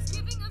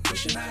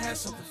 Wishing I had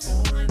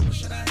something foreign.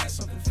 Wishing I had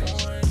something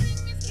foreign.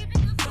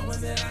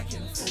 Knowing that I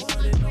can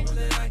afford it, knowing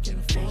that I can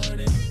afford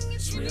it.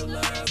 It's real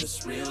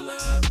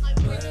love,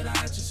 but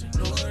I just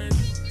ignore it.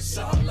 It's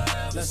all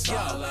love,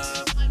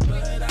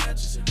 but I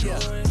just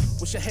ignore it.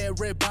 Wish I had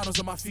red bottoms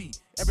on my feet,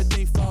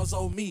 everything falls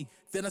on me.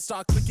 Then I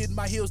start clicking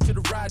my heels to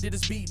the ride, did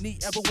this beat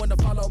neat, ever wanna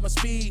follow my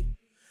speed?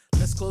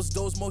 Let's close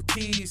doors, more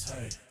keys.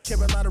 Hey.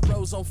 Carolina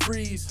Rose on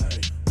freeze.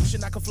 Hey.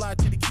 Wishing I could fly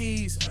to the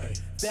Keys. Hey.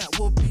 That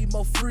will be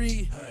more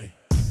free. Hey.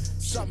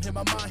 Something in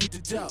my mind hit the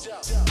dough.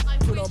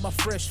 Put on my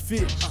fresh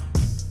fit.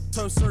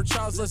 Turn Sir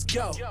Charles, let's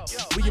go.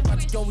 We about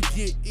to go and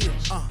get it.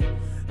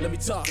 Let me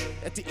talk.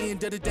 At the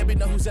end of the day, we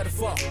know who's at the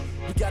fault.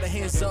 We got our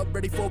hands up,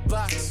 ready for a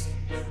box.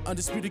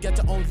 Undisputed, got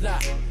their own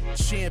lot.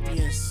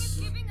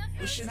 Champions.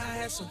 Wishing I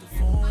had something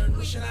foreign.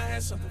 Wishing I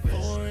had something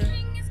foreign.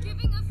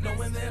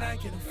 knowing that I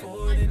can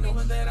afford it,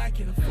 knowing that I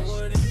can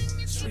afford it.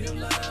 It's real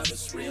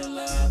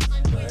love,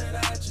 but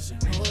I just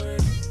ignore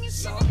it.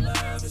 It's all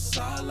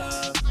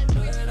love,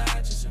 but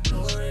I just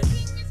ignore it.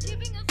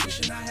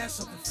 Wishing I had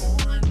something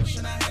foreign,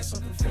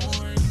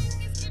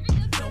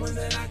 knowing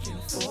that I can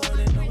afford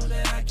it, knowing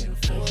that I can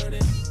afford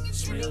it.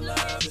 It's real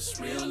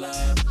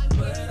love,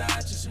 but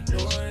I just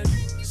ignore it.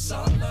 It's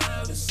all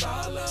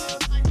love,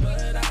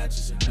 but I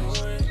just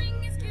ignore it.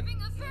 Spring is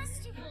giving a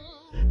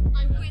festival.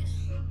 I wish.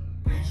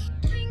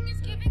 Spring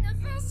is giving a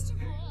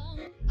festival.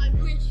 I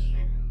wish.